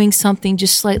all doing something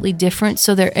just slightly different.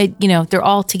 So they're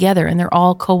all together and they're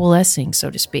all coalescing, so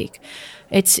to speak.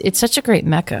 It's such a great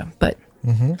mecca, but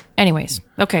anyways,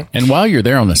 okay. And while you're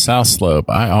there on the South Slope,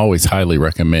 I always highly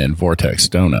recommend Vortex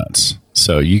Donuts.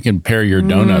 So you can pair your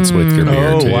donuts with your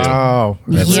beer too. Wow.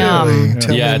 Yum.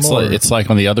 Tell me It's like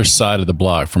on the other side of the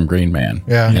block from Green Man.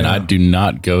 Yeah. And I do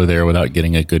not go there without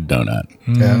getting a good donut.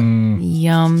 Yeah.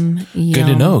 Yum. Good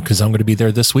to know, because I'm going to be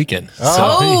there this weekend.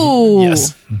 Oh.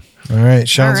 Yes. All right.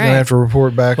 Sean's going to have to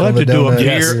report back We'll on have the to do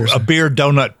donut. a beer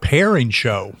donut pairing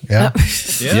show. Yeah.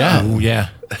 Yeah. Ooh, yeah.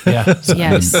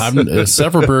 Yes.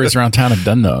 Several breweries around town have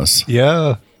done those.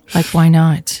 Yeah. Like, why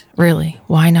not? Really?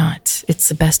 Why not? It's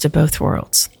the best of both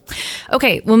worlds.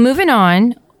 Okay, well, moving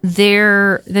on.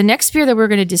 The next beer that we're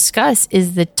going to discuss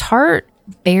is the Tart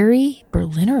Berry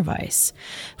Berliner Weiss.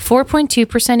 4.2%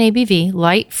 ABV,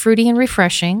 light, fruity, and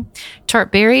refreshing.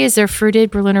 Tart Berry is their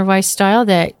fruited Berliner Weiss style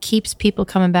that keeps people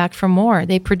coming back for more.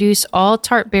 They produce all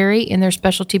Tart Berry in their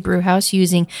specialty brew house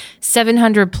using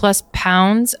 700 plus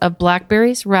pounds of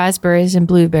blackberries, raspberries, and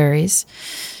blueberries.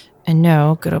 And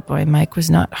no, good old boy Mike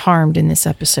was not harmed in this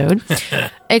episode.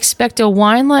 Expect a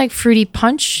wine-like fruity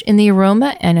punch in the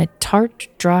aroma and a tart,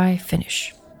 dry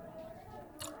finish.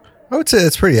 I would say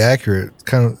that's pretty accurate.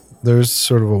 There's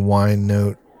sort of a wine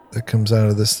note that comes out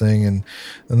of this thing and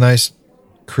a nice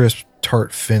crisp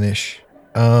tart finish.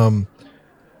 I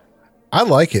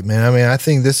like it, man. I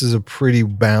think this is a pretty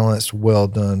balanced, well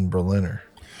done Berliner.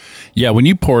 Yeah, when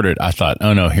you poured it, I thought,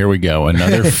 oh no, here we go.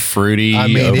 Another fruity, I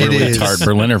mean, it overly is. tart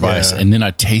Berliner Weiss. Yeah. And then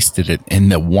I tasted it.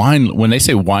 And the wine, when they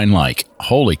say wine-like,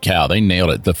 holy cow, they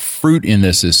nailed it. The fruit in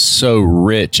this is so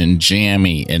rich and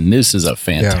jammy. And this is a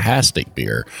fantastic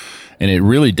beer. And it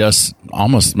really does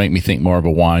almost make me think more of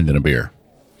a wine than a beer.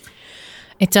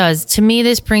 It does. To me,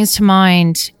 this brings to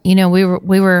mind, we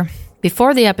were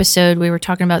before the episode, we were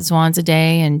talking about Zwanza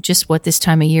Day and just what this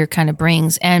time of year kind of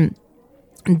brings. And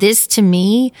this to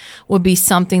me would be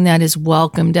something that is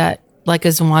welcomed at like a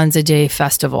Zwanza Day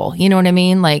festival. You know what I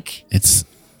mean? Like It's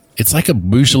like a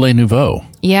Beaujolais Nouveau.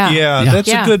 Yeah.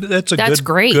 That's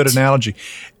great. Good analogy.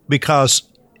 Because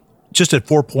just at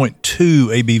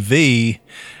 4.2 ABV,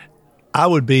 I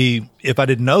would be, if I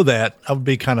didn't know that, I would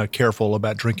be kind of careful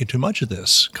about drinking too much of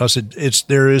this because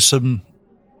there is some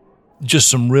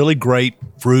really great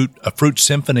a fruit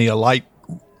symphony, a light,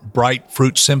 bright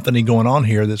fruit symphony going on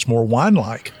here that's more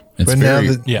wine-like. It's But now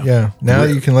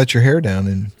you can let your hair down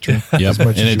and drink as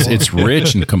much and as you want. it's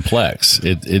rich and complex.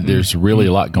 There's really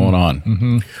a lot going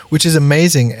on. Which is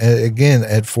amazing, again,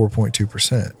 at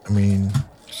 4.2%. I mean,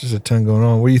 there's just a ton going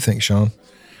on. What do you think, Sean?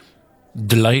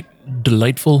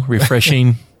 Delightful,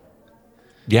 refreshing.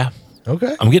 Yeah.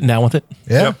 Okay. I'm getting down with it.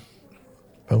 Yeah.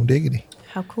 Bone diggity.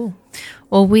 How cool.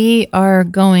 Well, we are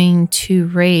going to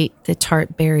rate the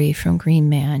tart berry from Green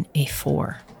Man a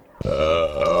 4.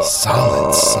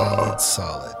 Solid.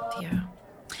 Yeah.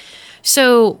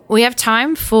 So we have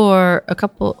time for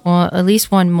at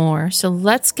least one more. So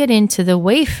let's get into the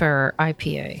Wayfarer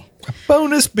IPA.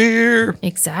 Bonus beer.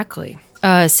 Exactly.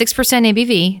 6%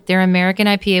 ABV. Their American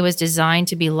IPA was designed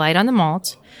to be light on the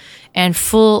malt and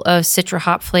full of Citra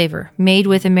hop flavor. Made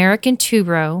with American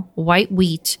two-row white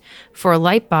wheat for a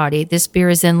light body, this beer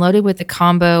is then loaded with a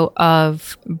combo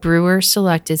of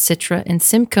brewer-selected Citra and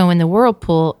Simcoe in the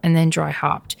whirlpool and then dry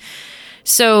hopped.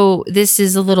 So this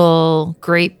is a little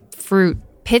grapefruit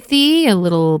pithy, a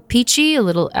little peachy, a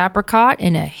little apricot,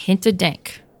 and a hint of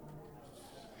dank.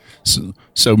 So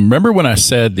remember when I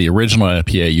said the original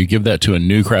IPA, you give that to a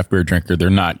new craft beer drinker, they're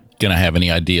not going to have any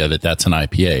idea that that's an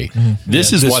IPA.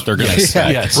 This is what they're going to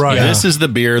say. Yes. Right. This is the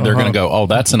beer. They're going to go, oh,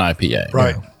 that's an IPA.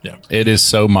 Right. Yeah. It is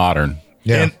so modern.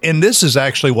 Yeah. And this is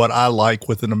actually what I like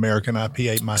with an American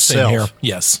IPA myself. Same here.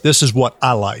 Yes. This is what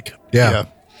I like. Yeah.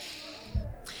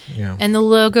 And the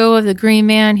logo of the Green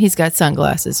Man, he's got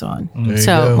sunglasses on. you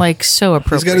So, go. so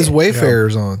appropriate. He's got his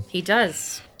Wayfarers on. He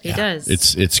does. He does.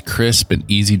 It's crisp and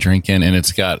easy drinking, and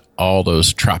it's got all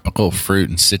those tropical fruit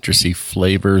and citrusy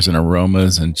flavors and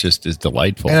aromas, and just is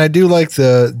delightful. And I do like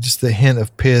the hint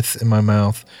of pith in my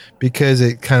mouth because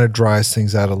it kind of dries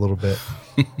things out a little bit.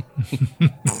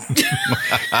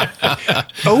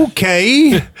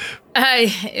 Okay.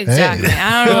 Exactly.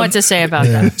 I don't know what to say about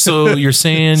that. So you're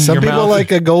saying Some your people mouth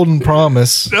like a golden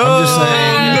promise. I'm just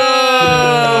saying.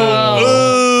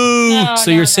 So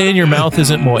you're saying your mouth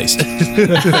isn't moist.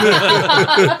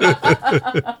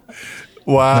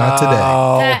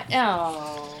 Wow. Not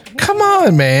today. Come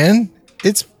on, man.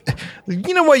 It's,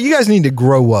 you know what? You guys need to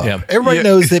grow up. Yeah. Everybody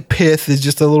knows that pith is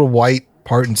just a little white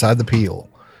part inside the peel.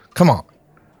 Come on.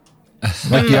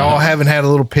 Like y'all haven't had a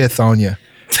little pith on you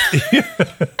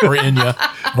Or in ya.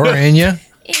 or in you.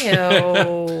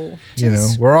 Ew. You know,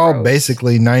 we're all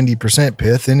basically 90%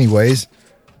 pith anyways.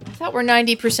 I thought we're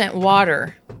 90%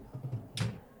 water.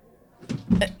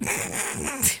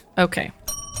 Okay.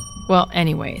 Well,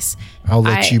 anyways. I'll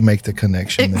let you make the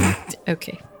connection then.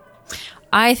 Okay.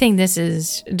 I think this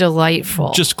is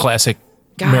delightful. Just classic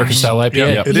Gosh. American style IPA.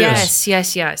 Yeah, it is.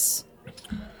 Yes.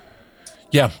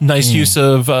 Yeah, nice use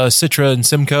of Citra and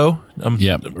Simcoe.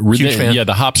 Yeah, huge fan. Yeah,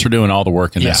 the hops are doing all the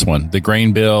work in this Yeah. one. The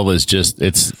grain bill is just,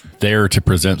 it's there to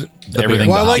present everything.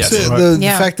 Well, I like the hops. the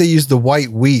Yeah. fact they use the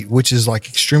white wheat, which is like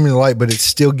extremely light, but it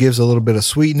still gives a little bit of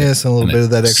sweetness and a little And bit it of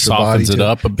that extra body. softens it to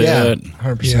up a bit. Yeah,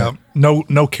 100%. Yeah.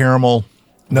 No caramel.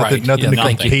 Nothing Right. to Yeah,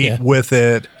 nothing. compete Yeah. with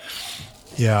it.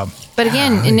 Yeah. But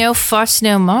again, no fuss,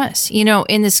 no muss,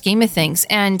 in the scheme of things.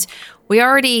 And we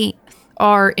already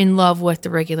are in love with the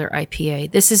regular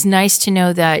IPA. This is nice to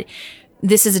know that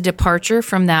this is a departure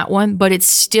from that one, but it's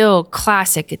still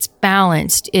classic. It's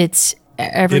balanced. It's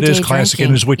everyday It is classic.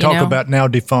 drinking, And as we talk you know? about now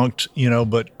defunct,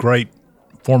 but great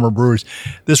former breweries,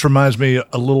 this reminds me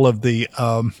a little of the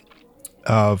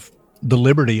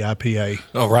Liberty IPA.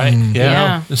 Oh, right.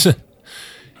 Yeah.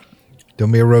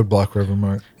 Don't be a roadblock, Reverend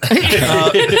Mark.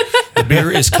 The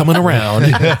beer is coming around.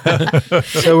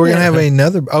 So we're gonna have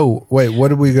another. Oh wait,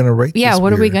 what are we gonna rate? Yeah, this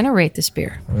what are we beer? going to rate this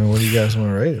beer? I mean, what do you guys want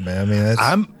to rate it, man? I mean, that's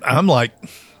I'm like,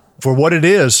 for what it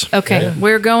is. Okay,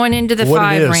 we're going into the What it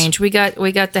 5 is. range. We got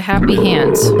the happy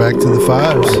hands. we're back to the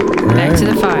fives. All Back right. to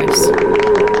the 5s.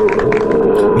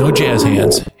 No, No jazz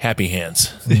hands. Happy hands.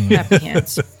 Happy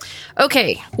hands.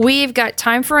 Okay, we've got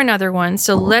time for another one.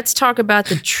 So let's talk about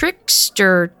the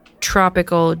Trickster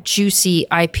Tropical Juicy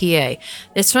IPA.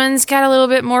 This one's got a little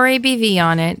bit more ABV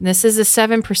on it. This is a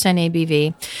 7%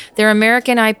 ABV. Their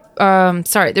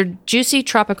Juicy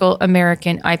Tropical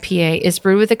American IPA is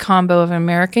brewed with a combo of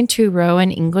American 2-row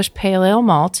and English Pale Ale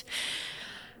malt.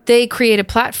 They create a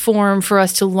platform for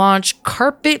us to launch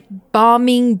Carpet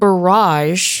Bombing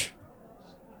Barrage.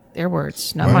 Their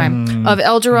words, not mine. Of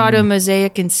El Dorado,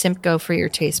 Mosaic, and Simcoe for your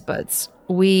taste buds.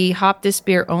 We hop this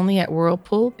beer only at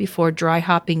Whirlpool before dry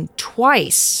hopping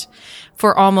twice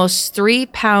for almost 3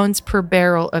 pounds per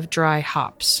barrel of dry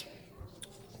hops.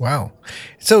 Wow.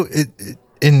 So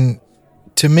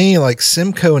to me, like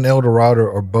Simcoe and El Dorado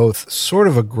are both sort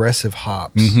of aggressive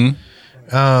hops.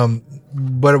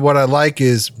 But what I like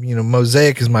is,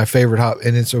 Mosaic is my favorite hop,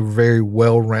 and it's a very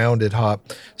well-rounded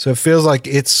hop. So it feels like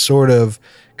it's sort of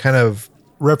kind of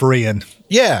refereeing.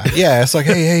 Yeah. It's like,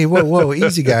 hey, whoa,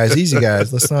 easy guys.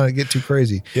 Let's not get too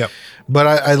crazy. Yep. But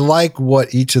I like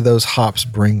what each of those hops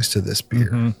brings to this beer.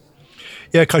 Mm-hmm.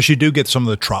 Yeah, because you do get some of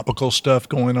the tropical stuff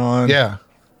going on. Yeah.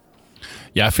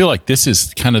 Yeah, I feel like this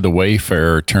is kind of the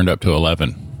Wayfarer turned up to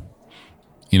 11.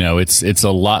 It's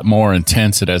a lot more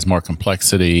intense. It has more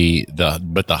complexity.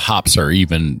 But the hops are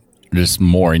even just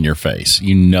more in your face.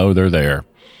 They're there.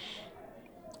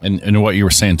 And what you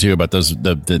were saying too about those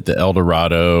the El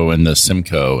Dorado and the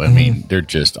Simcoe, I mean, they're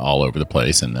just all over the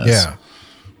place in this. Yeah.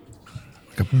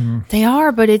 They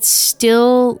are, but it's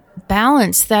still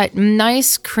balanced. That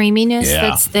nice creaminess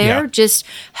that's there just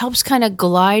helps kind of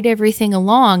glide everything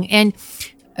along. And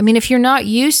I mean, if you're not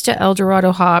used to El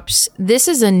Dorado hops, this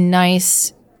is a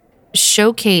nice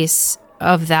showcase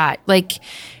of that, like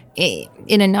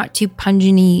in a not too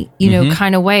pungent-y,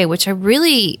 kind of way, which I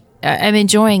really am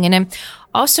enjoying. And I'm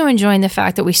also enjoying the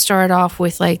fact that we started off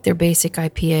with like their basic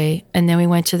IPA, and then we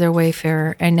went to their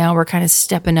Wayfarer, and now we're kind of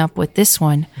stepping up with this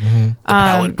one. The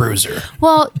palate bruiser.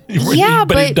 Well, yeah,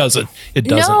 but it doesn't. It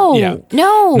doesn't.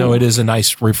 No. No, it is a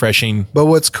nice, refreshing. But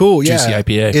what's cool, juicy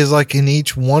IPA is like in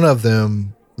each one of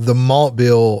them, the malt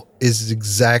bill is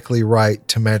exactly right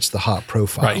to match the hop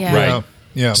profile. Right. Yeah. Right.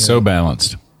 Yeah. So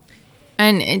balanced.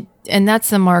 And that's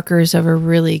the markers of a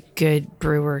really good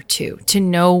brewer too, to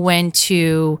know when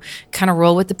to kind of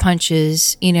roll with the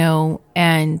punches,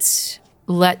 and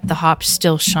let the hops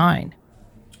still shine.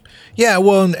 Yeah,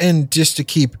 well, and just to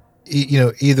keep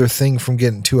either thing from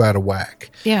getting too out of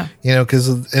whack. Yeah. Because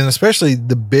especially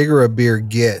the bigger a beer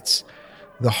gets,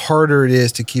 the harder it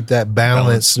is to keep that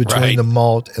balance between the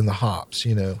malt and the hops.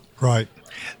 Right.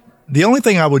 The only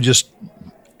thing I would just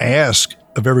ask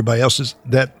of everybody else is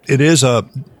that there's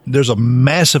a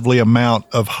massively amount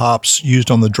of hops used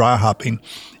on the dry hopping,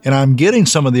 and I'm getting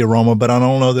some of the aroma, but I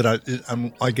don't know that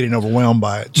I'm like getting overwhelmed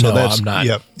by it. So I'm not.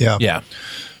 Yeah.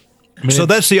 I mean, so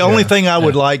that's the only thing I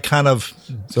would like kind of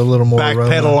it's a little more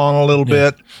backpedal on a little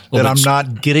bit, that I'm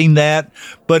not getting that,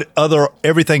 but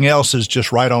everything else is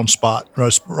just right spot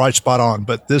on.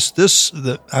 But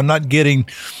I'm not getting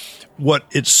what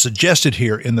it's suggested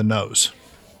here in the nose.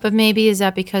 But maybe is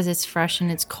that because it's fresh and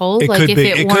it's cold? It like could if be.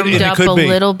 it warmed up a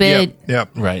little bit.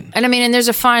 Yep. Right. And I mean, and there's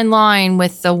a fine line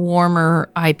with the warmer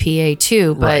IPA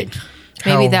too, but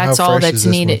maybe that's all that's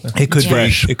needed. It could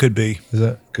be. It could be. Is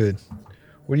that good?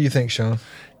 What do you think, Sean?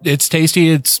 It's tasty.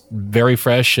 It's very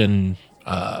fresh, and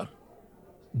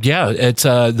it's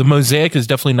the Mosaic is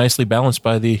definitely nicely balanced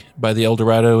by the El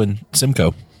Dorado and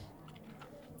Simcoe.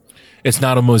 It's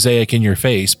not a Mosaic in your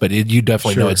face, but you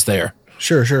definitely know it's there.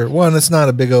 Sure. One, it's not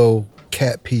a big old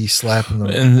cat pee slapping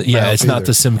them. And it's not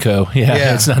the Simcoe.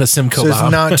 Yeah, it's not a Simcoe. So bomb.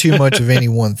 it's not too much of any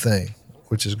one thing,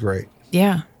 which is great.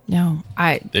 Yeah. No,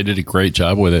 They did a great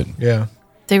job with it. Yeah.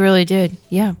 They really did.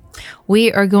 Yeah.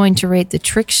 We are going to rate the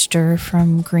Trickster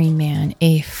from Green Man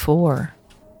a 4.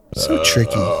 So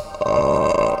tricky.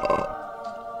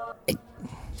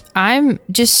 I'm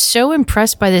just so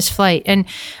impressed by this flight. And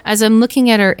as I'm looking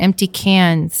at our empty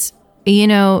cans,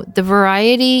 the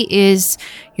variety is,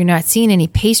 you're not seeing any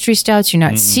pastry stouts. You're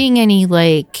not seeing any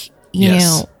funky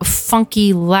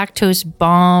lactose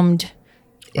bombed.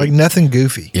 Like nothing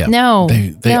goofy. Yeah. No.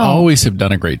 They always have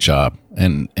done a great job.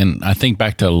 And I think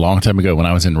back to a long time ago when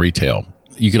I was in retail,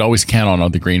 you could always count on all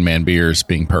the Green Man beers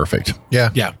being perfect.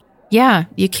 Yeah. Yeah,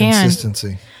 you can.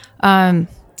 Consistency.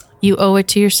 You owe it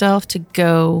to yourself to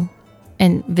go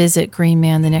and visit Green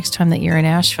Man the next time that you're in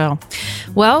Asheville.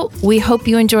 Well, we hope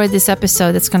you enjoyed this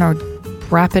episode. That's going to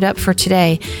wrap it up for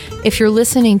today. If you're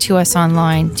listening to us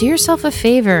online, do yourself a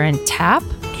favor and tap.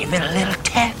 Give it a little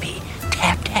tappy.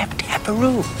 Tap, tap,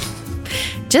 tap-a-roo.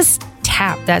 Just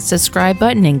tap that subscribe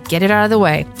button and get it out of the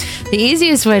way. The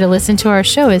easiest way to listen to our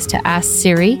show is to ask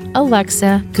Siri,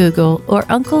 Alexa, Google, or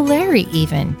Uncle Larry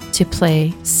even to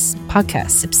play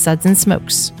podcast Sips, Suds, and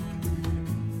Smokes.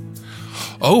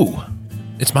 Oh,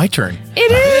 it's my turn.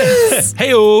 It is!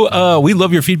 Hey-o, we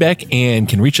love your feedback and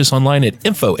can reach us online at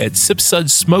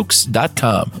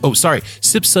info@sipsudssmokes.com. Oh, sorry,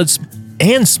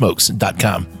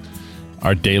 sipsudsandsmokes.com.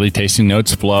 Our daily tasting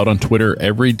notes flow out on Twitter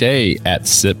every day at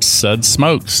Sips Suds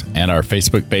Smokes, and our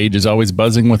Facebook page is always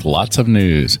buzzing with lots of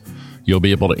news. You'll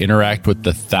be able to interact with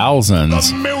the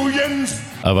thousands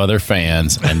of other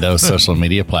fans and those social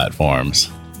media platforms.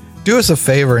 Do us a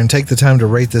favor and take the time to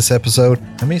rate this episode.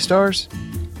 How many stars?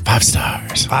 5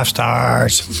 stars. 5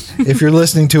 stars. If you're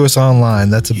listening to us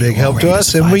online, that's a big help to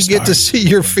us, and we get to see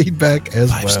your feedback as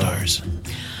 5 well. stars.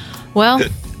 Well,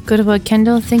 good about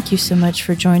Kendall. Thank you so much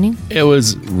for joining. It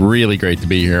was really great to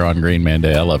be here on Green Man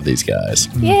Day. I love these guys.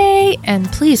 Yay!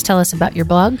 And please tell us about your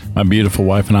blog. My beautiful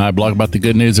wife and I blog about the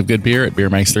good news of good beer at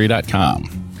beermax3.com.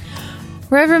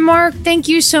 Reverend Mark, thank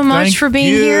you so much for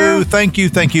being here. Thank you.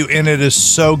 And it is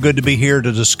so good to be here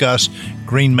to discuss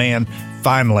Green Man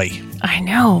finally. I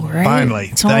know, right? Finally.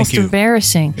 It's almost Thank you.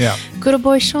 embarrassing. Yeah. Good old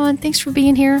boy Sean, thanks for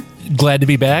being here. Glad to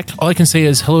be back. All I can say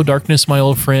is, hello, darkness, my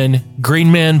old friend.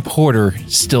 Green Man Porter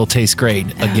still tastes great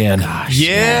again. Gosh,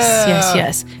 Yeah.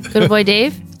 Yes. Good old boy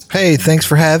Dave. Hey, thanks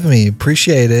for having me.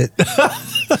 Appreciate it.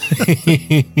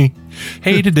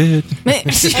 Hated it.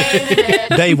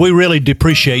 Dave, we really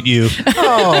depreciate you. Such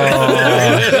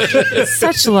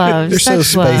love. They're so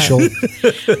such love. spatial.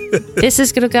 This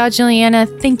is Good Old Gal Juliana.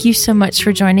 Thank you so much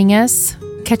for joining us.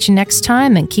 Catch you next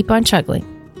time and keep on chuggling.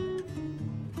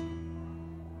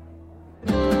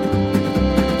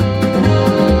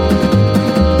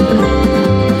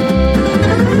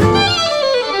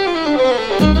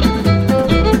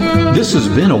 This has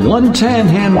been a One Tan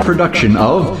Hand production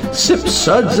of Sips,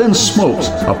 Suds, and Smokes,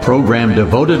 a program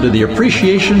devoted to the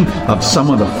appreciation of some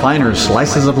of the finer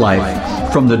slices of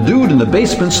life. From the Dude in the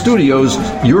Basement Studios,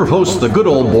 your hosts, the Good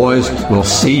Old Boys, will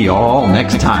see you all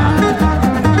next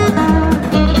time.